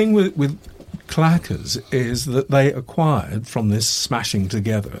 The thing with clackers is that they acquired from this smashing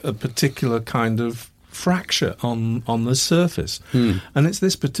together a particular kind of fracture on the surface, and it's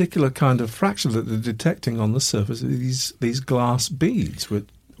this particular kind of fracture that they're detecting on the surface of these glass beads,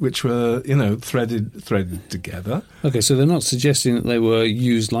 which were threaded together. Okay, so they're not suggesting that they were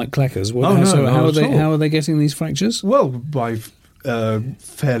used like clackers. How are they getting these fractures? Well, by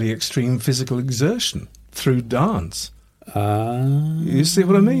fairly extreme physical exertion through dance. You see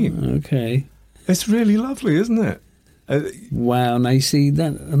what I mean? Okay, it's really lovely, isn't it? Wow, now you see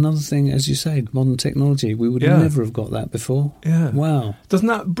that another thing, as you say, modern technology, we would never have got that before. Yeah. Wow. Doesn't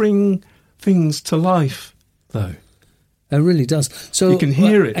that bring things to life, though? It really does. So you can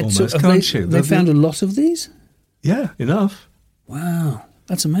hear it almost, can't you? They found a lot of these? Yeah, enough. Wow,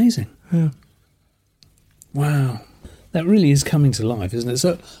 that's amazing. Yeah. Wow. That really is coming to life, isn't it?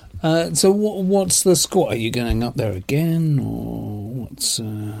 So what's the score? Are you going up there again, or what's...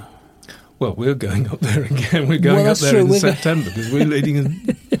 Well, we're going up there again. We're going up there in September because we're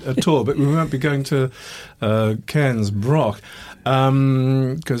leading a tour, but we won't be going to Cairns Broch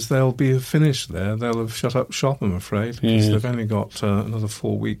because they'll be finished there. They'll have shut up shop, I'm afraid, because they've only got another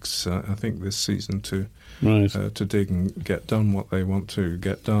 4 weeks, I think, this season to dig and get done what they want to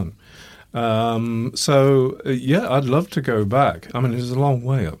get done. I'd love to go back. I mean, it's a long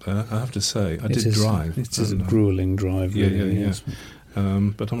way up there, I have to say. I did drive. It is a gruelling drive, really. Yeah.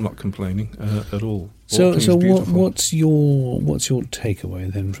 But I'm not complaining at all. So what's your takeaway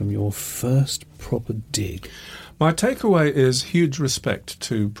then from your first proper dig? My takeaway is huge respect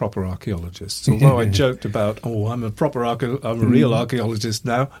to proper archaeologists. Although I joked about, I'm a real archaeologist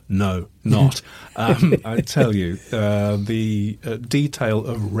now. No, not. I tell you, the detail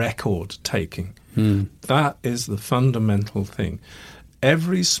of record taking, that is the fundamental thing.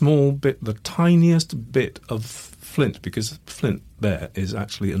 Every small bit, the tiniest bit of flint, because flint there is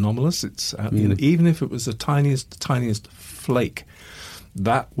actually anomalous. It's even if it was the tiniest flake,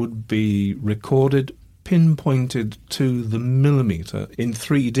 that would be recorded, pinpointed to the millimetre in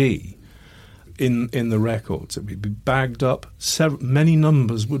 3D in the records. It would be bagged up. Many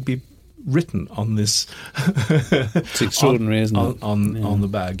numbers would be written on this. It's extraordinary, isn't it? On the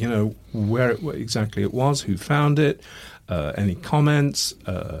bag. You know where exactly it was, who found it, any comments,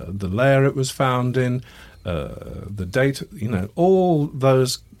 the layer it was found in. The date, all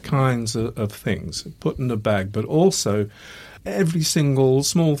those kinds of things put in a bag, but also every single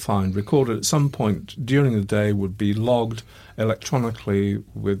small find recorded at some point during the day would be logged electronically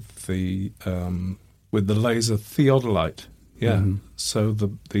with the laser theodolite. So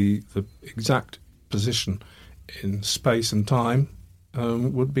the exact position in space and time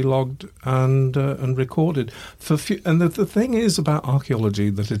would be logged and recorded. And the thing is about archaeology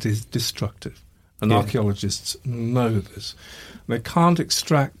that it is destructive. And archaeologists know this. They can't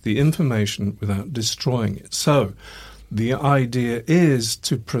extract the information without destroying it. So the idea is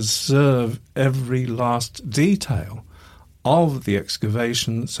to preserve every last detail of the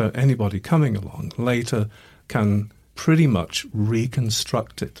excavation so anybody coming along later can pretty much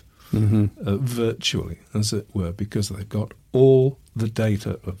reconstruct it virtually, as it were, because they've got all the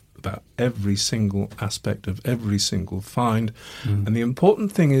data about every single aspect of every single find. And the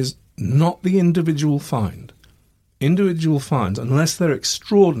important thing is not the individual find. Individual finds, unless they're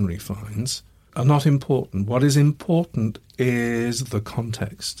extraordinary finds, are not important. What is important is the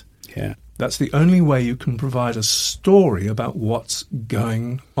context. Yeah. That's the only way you can provide a story about what's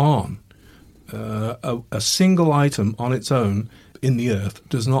going on. A single item on its own in the earth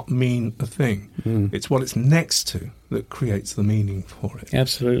does not mean a thing. It's what it's next to that creates the meaning for it.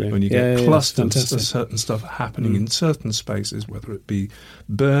 Absolutely. When you get clusters of certain stuff happening in certain spaces, whether it be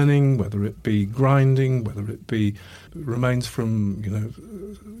burning, whether it be grinding, whether it be remains from,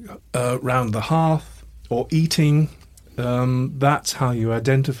 around the hearth or eating, that's how you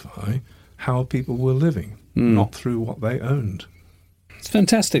identify how people were living, not through what they owned. It's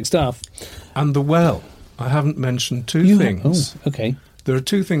fantastic stuff. And the well. I haven't mentioned two things. Okay. There are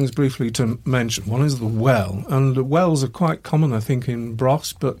two things briefly to mention. One is the well, and the wells are quite common, I think, in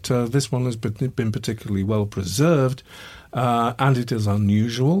Brochs, but this one has been particularly well preserved, and it is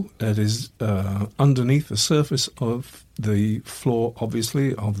unusual. It is underneath the surface of the floor,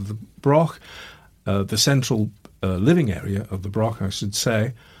 obviously, of the Broch, the central living area of the Broch, I should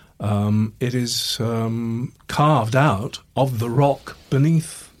say. It is carved out of the rock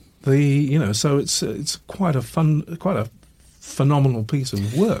beneath so it's quite a phenomenal piece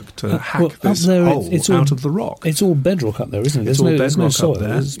of work to hack this hole out of the rock. It's all bedrock up there, isn't it? It's all bedrock soil, up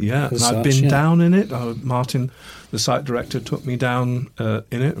there. Yeah, and I've been down in it. Martin, the site director, took me down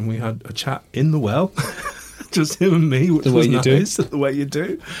in it, and we had a chat in the well, just him and me, which was nice, the way you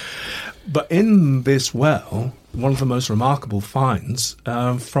do. But in this well, one of the most remarkable finds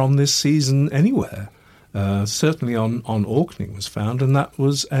from this season anywhere, certainly on Orkney, was found, and that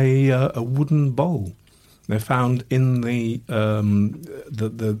was a wooden bowl. They found in the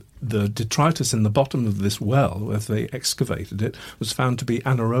detritus in the bottom of this well, as they excavated it, was found to be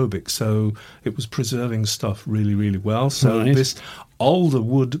anaerobic, so it was preserving stuff really, really well. So this older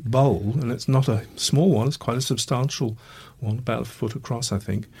wood bowl, and it's not a small one, it's quite a substantial one, about a foot across, I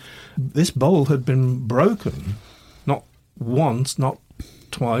think. This bowl had been broken, not once, not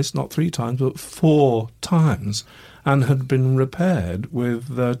twice, not 3 times, but 4 times, and had been repaired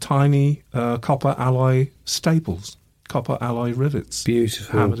with tiny copper alloy staples, copper alloy rivets.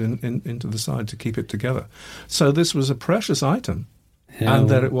 Beautiful. Hammered into the side to keep it together. So this was a precious item, and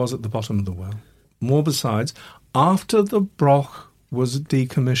there it was at the bottom of the well. More besides, after the Broch was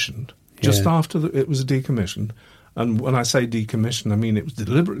decommissioned, just after it was decommissioned, and when I say decommissioned, I mean it was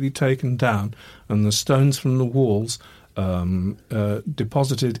deliberately taken down, and the stones from the walls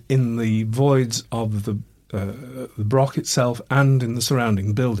deposited in the voids of the Broch itself and in the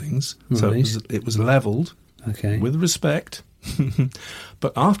surrounding buildings. Right. So it was levelled with respect.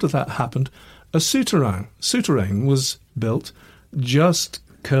 But after that happened, a souterrain was built just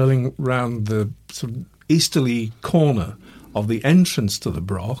curling round the sort of easterly corner of the entrance to the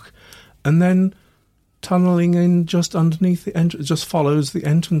Broch, and then tunnelling in just underneath the entrance. It just follows the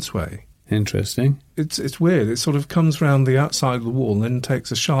entranceway. Interesting. It's weird. It sort of comes round the outside of the wall and then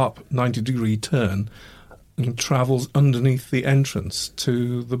takes a sharp 90-degree turn and travels underneath the entrance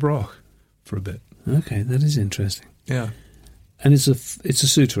to the Broch for a bit. Okay, that is interesting. Yeah. And it's a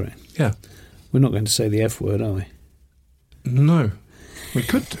souterrain? Yeah. We're not going to say the F word, are we? No. We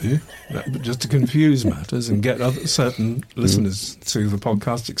could do, but just to confuse matters and get certain listeners to the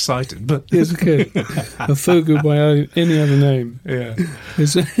podcast excited. But yes, okay. A Fogo by any other name. Yeah.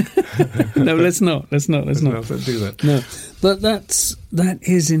 No, let's not. Let's not do that. No, but that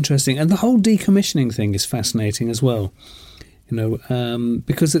is interesting, and the whole decommissioning thing is fascinating as well.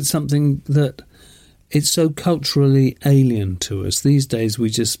 Because it's something that it's so culturally alien to us. These days we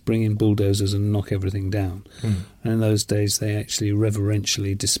just bring in bulldozers and knock everything down. And in those days they actually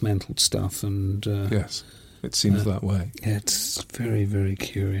reverentially dismantled stuff. And yes, it seems that way. Yeah, it's very, very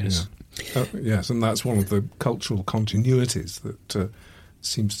curious. Yeah. Yes, and that's one of the cultural continuities that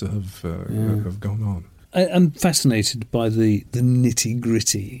seems to have gone on. I'm fascinated by the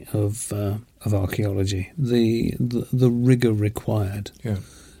nitty-gritty of archaeology, the rigour required. Yeah.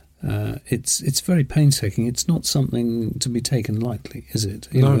 It's very painstaking. It's not something to be taken lightly, is it?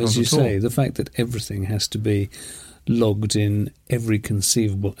 As you say, the fact that everything has to be logged in every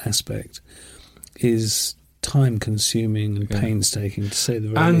conceivable aspect is time-consuming and painstaking, to say the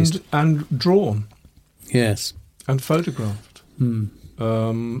very least. And drawn. Yes. And photographed.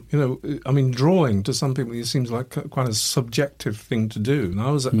 Drawing to some people it seems like quite a subjective thing to do.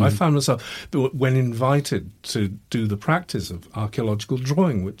 And I found myself, when invited to do the practice of archaeological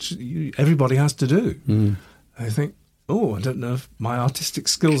drawing, which everybody has to do, I think, I don't know if my artistic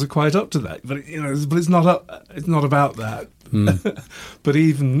skills are quite up to that. But but it's not it's not about that. But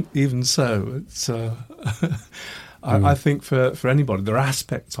even so, it's I think for anybody, there are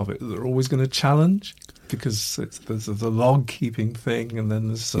aspects of it that are always going to challenge, because there's the log-keeping thing, and then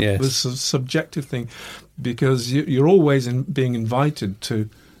there's a subjective thing, because you're always being invited to,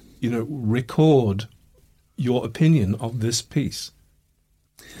 record your opinion of this piece.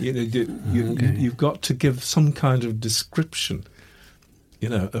 You've got to give some kind of description,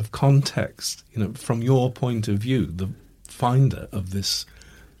 of context, from your point of view, the finder of this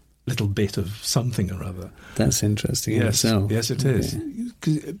little bit of something or other. That's interesting in itself. Yes, it is.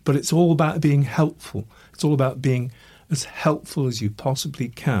 But it's all about being helpful. It's all about being as helpful as you possibly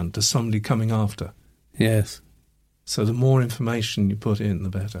can to somebody coming after. Yes. So the more information you put in, the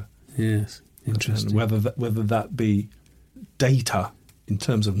better. Yes, interesting. And whether that be data in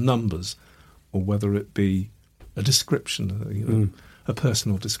terms of numbers, or whether it be a description, a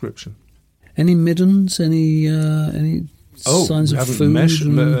personal description. Any middens? Any signs of food?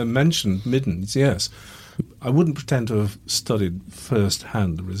 Mentioned middens, yes. I wouldn't pretend to have studied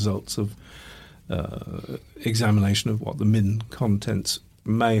first-hand the results of examination of what the midden contents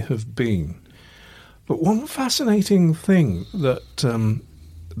may have been. But one fascinating thing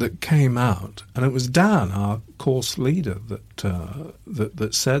that came out, and it was Dan, our course leader, that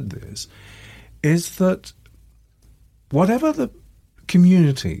said this, is that whatever the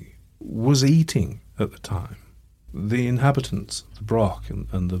community was eating at the time, the inhabitants, the Broch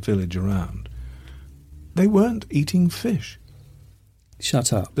and the village around, they weren't eating fish.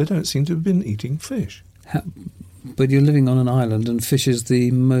 Shut up. They don't seem to have been eating fish. But you're living on an island, and fish is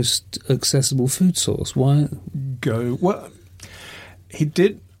the most accessible food source. Why? Well, he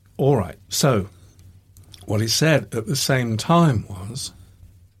did. All right. So what he said at the same time was,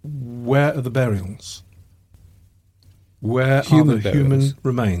 where are the burials? Where are the human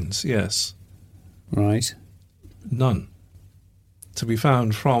remains? Yes. Right. None to be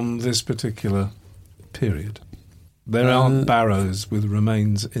found from this particular period. There aren't barrows with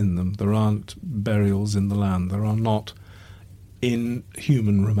remains in them. There aren't burials in the land. There are not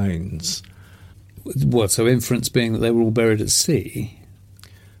inhuman remains. What, so inference being that they were all buried at sea?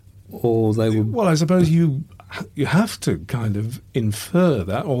 Or they were... Well, I suppose you have to kind of infer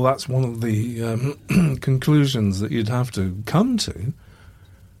that, or that's one of the conclusions that you'd have to come to.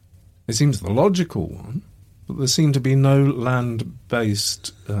 It seems the logical one, but there seem to be no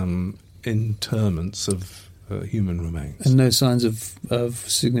land-based interments of human remains. And no signs of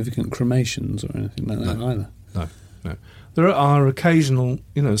significant cremations or anything like that either? No. There are occasional,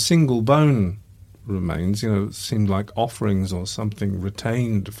 single bone remains, seemed like offerings or something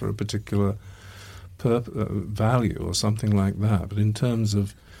retained for a particular value or something like that. But in terms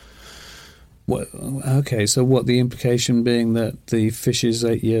of... Okay, so what, the implication being that the fishes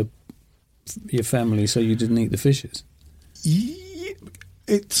ate your family, so you didn't eat the fishes?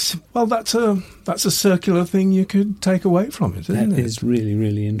 That's a circular thing you could take away from it, isn't it? That is really,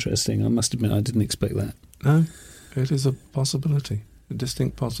 really interesting. I must admit, I didn't expect that. No, it is a possibility, a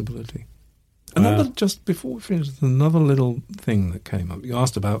distinct possibility. Wow. Just before we finish, another little thing that came up. You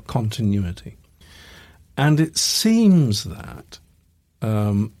asked about continuity. And it seems that,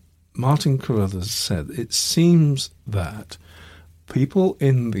 Martin Carruthers said, it seems that people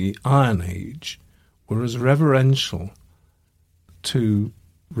in the Iron Age were as reverential to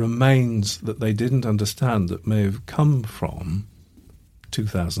remains that they didn't understand that may have come from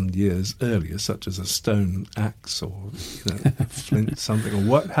 2,000 years earlier, such as a stone axe or flint something, or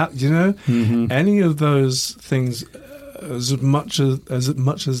what? Any of those things, as much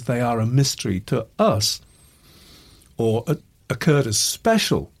as they are a mystery to us, or occurred as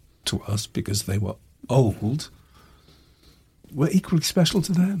special to us because they were old, were equally special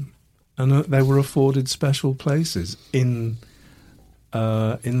to them, and they were afforded special places in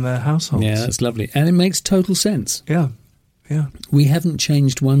their households. Yeah, that's lovely, and it makes total sense. Yeah. We haven't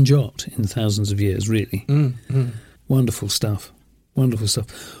changed one jot in thousands of years, really. Wonderful stuff. Wonderful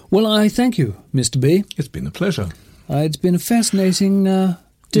stuff. Well, I thank you, Mr. B. It's been a pleasure. It's been a fascinating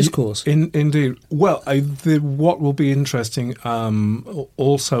discourse. Indeed. Well, what will be interesting,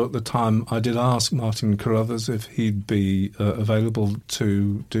 also at the time, I did ask Martin Carruthers if he'd be available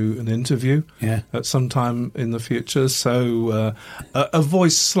to do an interview at some time in the future. So a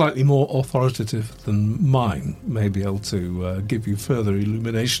voice slightly more authoritative than mine may be able to give you further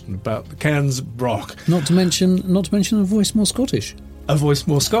illumination about the Cairns Broch. Not to mention a voice more Scottish. A voice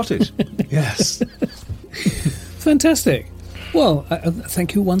more Scottish, yes. Fantastic. Well,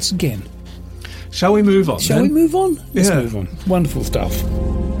 thank you once again. Shall we move on? Shall we move on? Let's Yeah. move on. Wonderful stuff.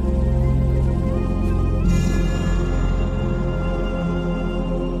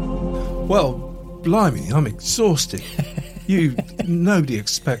 Well, blimey, I'm exhausted. Nobody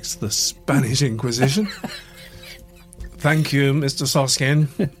expects the Spanish Inquisition. Thank you, Mr. Soskin.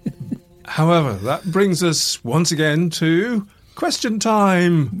 However, that brings us once again to question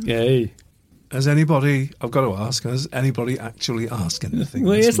time. Yay. Has anybody actually asked anything?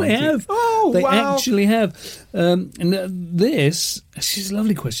 Well, yes, they have. Oh, they wow. actually have. And this is a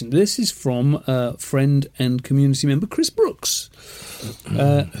lovely question. This is from friend and community member Chris Brooks,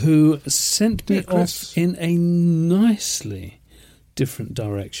 who sent me off in a nicely different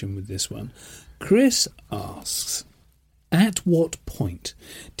direction with this one. Chris asks, at what point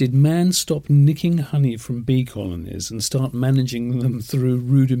did man stop nicking honey from bee colonies and start managing them through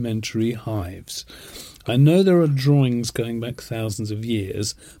rudimentary hives? I know there are drawings going back thousands of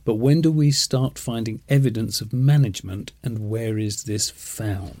years, but when do we start finding evidence of management, and where is this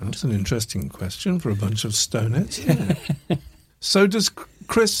found? That's an interesting question for a bunch of stoneheads. Yeah. So does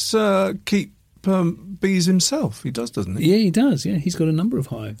Chris keep bees himself? He does, doesn't he? Yeah, he does. Yeah, he's got a number of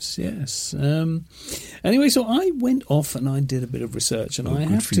hives. Yes. Anyway, so I went off and I did a bit of research, and I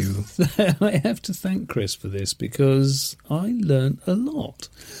have to thank Chris for this, because I learned a lot.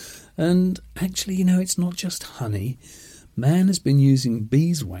 And actually, it's not just honey. Man has been using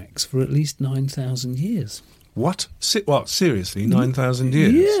beeswax for at least 9,000 years. What? Seriously, 9,000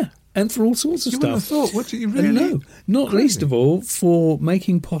 years? Yeah. And for all sorts of you stuff. You would have thought, what do you really? No, not crazy. Least of all for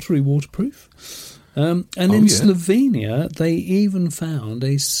making pottery waterproof. In Slovenia, they even found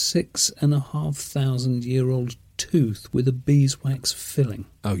a 6,500-year-old tooth with a beeswax filling.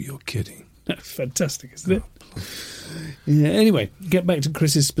 Oh, you're kidding. Fantastic, isn't it? Yeah. Anyway, get back to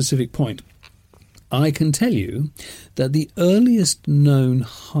Chris's specific point. I can tell you that the earliest known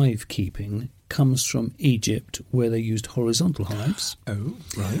hive keeping comes from Egypt, where they used horizontal hives. Oh,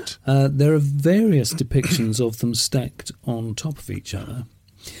 right. There are various depictions of them stacked on top of each other.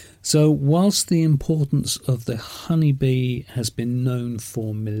 So whilst the importance of the honeybee has been known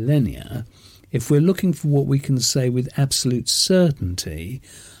for millennia, if we're looking for what we can say with absolute certainty,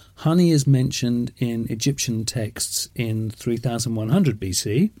 honey is mentioned in Egyptian texts in 3100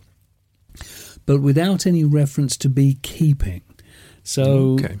 BC, but without any reference to beekeeping.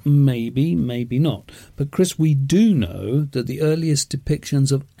 So maybe not. But Chris, we do know that the earliest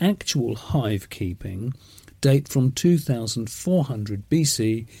depictions of actual hive keeping date from 2400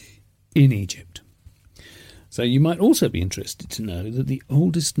 BC in Egypt. So you might also be interested to know that the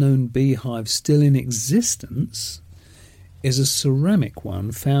oldest known beehive still in existence is a ceramic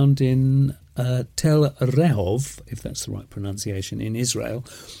one found in Tel Rehov, if that's the right pronunciation, in Israel,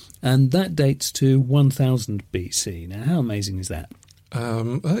 and that dates to 1000 BC. Now, how amazing is that?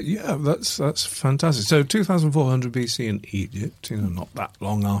 That's fantastic. So 2400 BC in Egypt, not that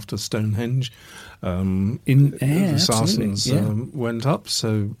long after Stonehenge, the Saracens went up.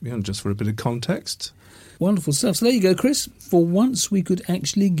 So, just for a bit of context. Wonderful stuff. So there you go, Chris. For once, we could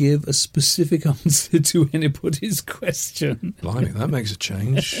actually give a specific answer to anybody's question. Blimey, that makes a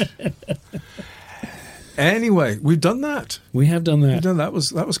change. Anyway, we've done that. We have done that. That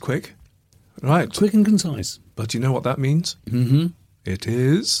was quick. Right. Quick and concise. But you know what that means? Mm-hmm. It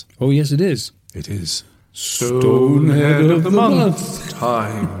is... Oh, yes, it is. It is Stonehead of the Month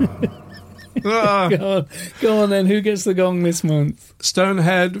time. Go on then. Who gets the gong this month?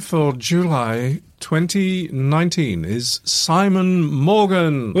 Stonehead for July 2019 is Simon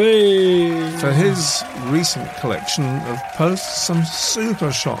Morgan. Whee! For his recent collection of posts, some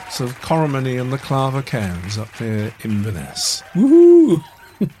super shots of Coromany and the Clava Cairns up near Inverness. Woohoo!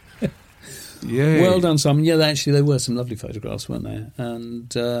 Yay. Well done, Simon. Yeah, actually, there were some lovely photographs, weren't there?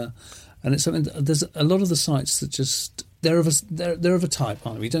 And it's something. There's a lot of the sites that just they're of a type,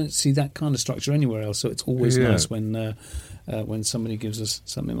 aren't they? We don't see that kind of structure anywhere else, so it's always nice when somebody gives us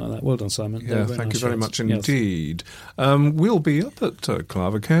something like that. Well done, Simon. Yeah, thank you very much indeed. Yes. We'll be up at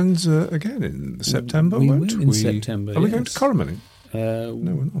Clava Cairns again in September, won't we? In September. Are we going to Coromany? No,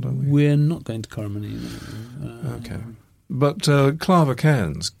 we're not, are we? We're not going to Coromany. No. Okay. But Clava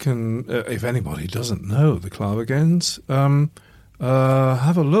Cairns can, if anybody doesn't know the Clava Cairns,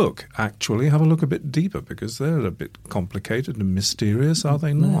 have a look a bit deeper, because they're a bit complicated and mysterious, are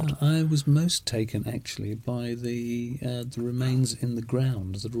they not? I was most taken, actually, by the remains in the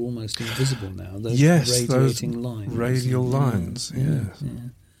ground that are almost invisible now. Those radiating lines. Radial lines, yes.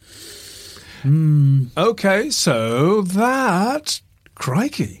 Yeah. Okay, so that...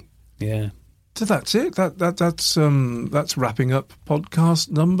 Crikey. Yeah. So that's it. That's wrapping up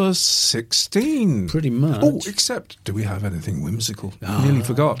podcast number 16. Pretty much. Oh, except, do we have anything whimsical? Nearly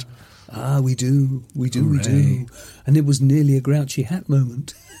forgot. We do. And it was nearly a Grouchy Hat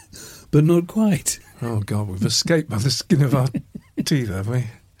moment, but not quite. Oh, God, we've escaped by the skin of our teeth, have we?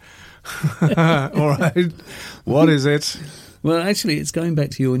 All right. What is it? Well, actually, it's going back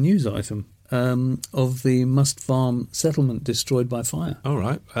to your news item. of the Must Farm settlement destroyed by fire. All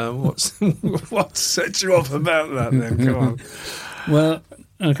right. What sets you off about that then? Come on. Well,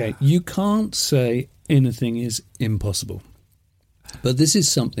 okay, you can't say anything is impossible. But this is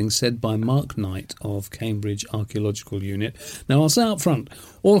something said by Mark Knight of Cambridge Archaeological Unit. Now, I'll say up front,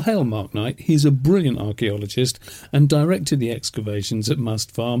 all hail Mark Knight. He's a brilliant archaeologist and directed the excavations at Must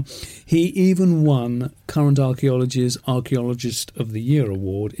Farm. He even won Current Archaeology's Archaeologist of the Year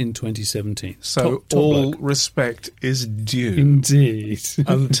award in 2017. So Top all bloke. respect is due. Indeed.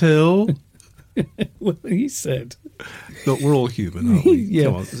 Until... Well, he said... Look, we're all human, aren't we? Yeah.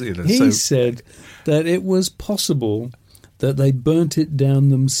 Come on, He said that it was possible that they burnt it down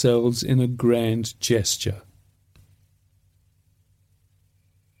themselves in a grand gesture.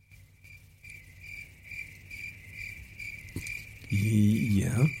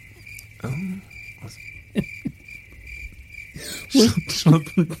 Yeah.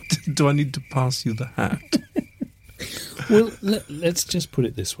 Do I need to pass you the hat? Well, let's just put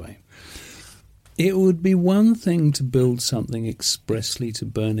it this way. It would be one thing to build something expressly to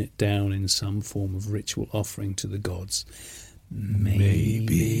burn it down in some form of ritual offering to the gods.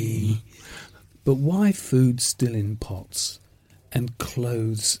 Maybe. But why food still in pots and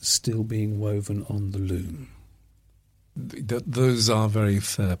clothes still being woven on the loom? Those are very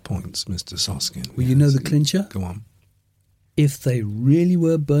fair points, Mr. Soskin. Well, you know the clincher? Go on. If they really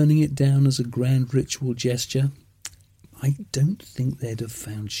were burning it down as a grand ritual gesture, I don't think they'd have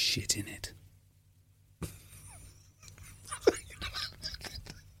found shit in it.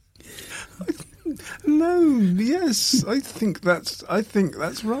 No, yes, I think that's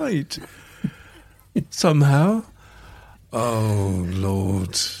right. Somehow. Oh,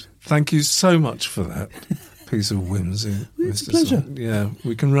 Lord. Thank you so much for that piece of whimsy, It's Mr. a pleasure. Yeah,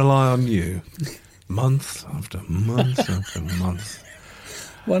 we can rely on you. Month after month after month.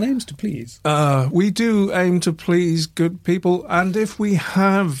 One aims to please. We do aim to please good people, and if we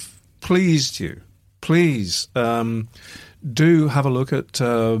have pleased you, please do have a look at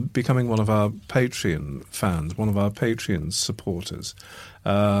becoming one of our Patreon fans, one of our Patreon supporters.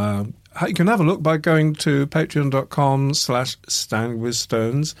 You can have a look by going to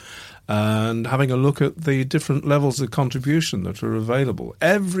patreon.com/standwithstones and having a look at the different levels of contribution that are available.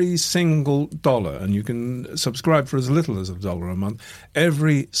 Every single dollar, and you can subscribe for as little as $1 a month,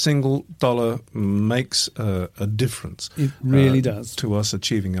 every single dollar makes a difference. It really does. To us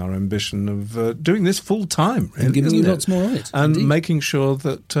achieving our ambition of doing this full time. And giving you isn't it? lots more of it. And Indeed. making sure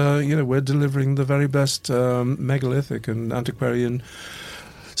that we're delivering the very best megalithic and antiquarian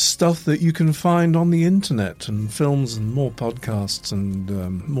stuff that you can find on the internet, and films and more podcasts and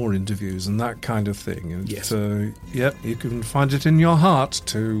more interviews and that kind of thing. And, Yes. you can find it in your heart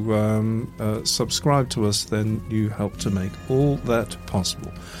to subscribe to us. Then you help to make all that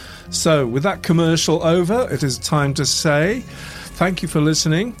possible. So with that commercial over, it is time to say thank you for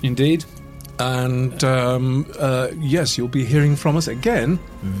listening. Indeed. And yes, you'll be hearing from us again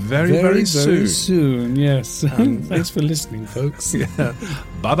very soon. Very soon, yes. And- Thanks for listening, folks. Yeah.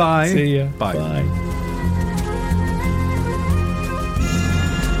 Bye-bye. See ya. Bye. Bye.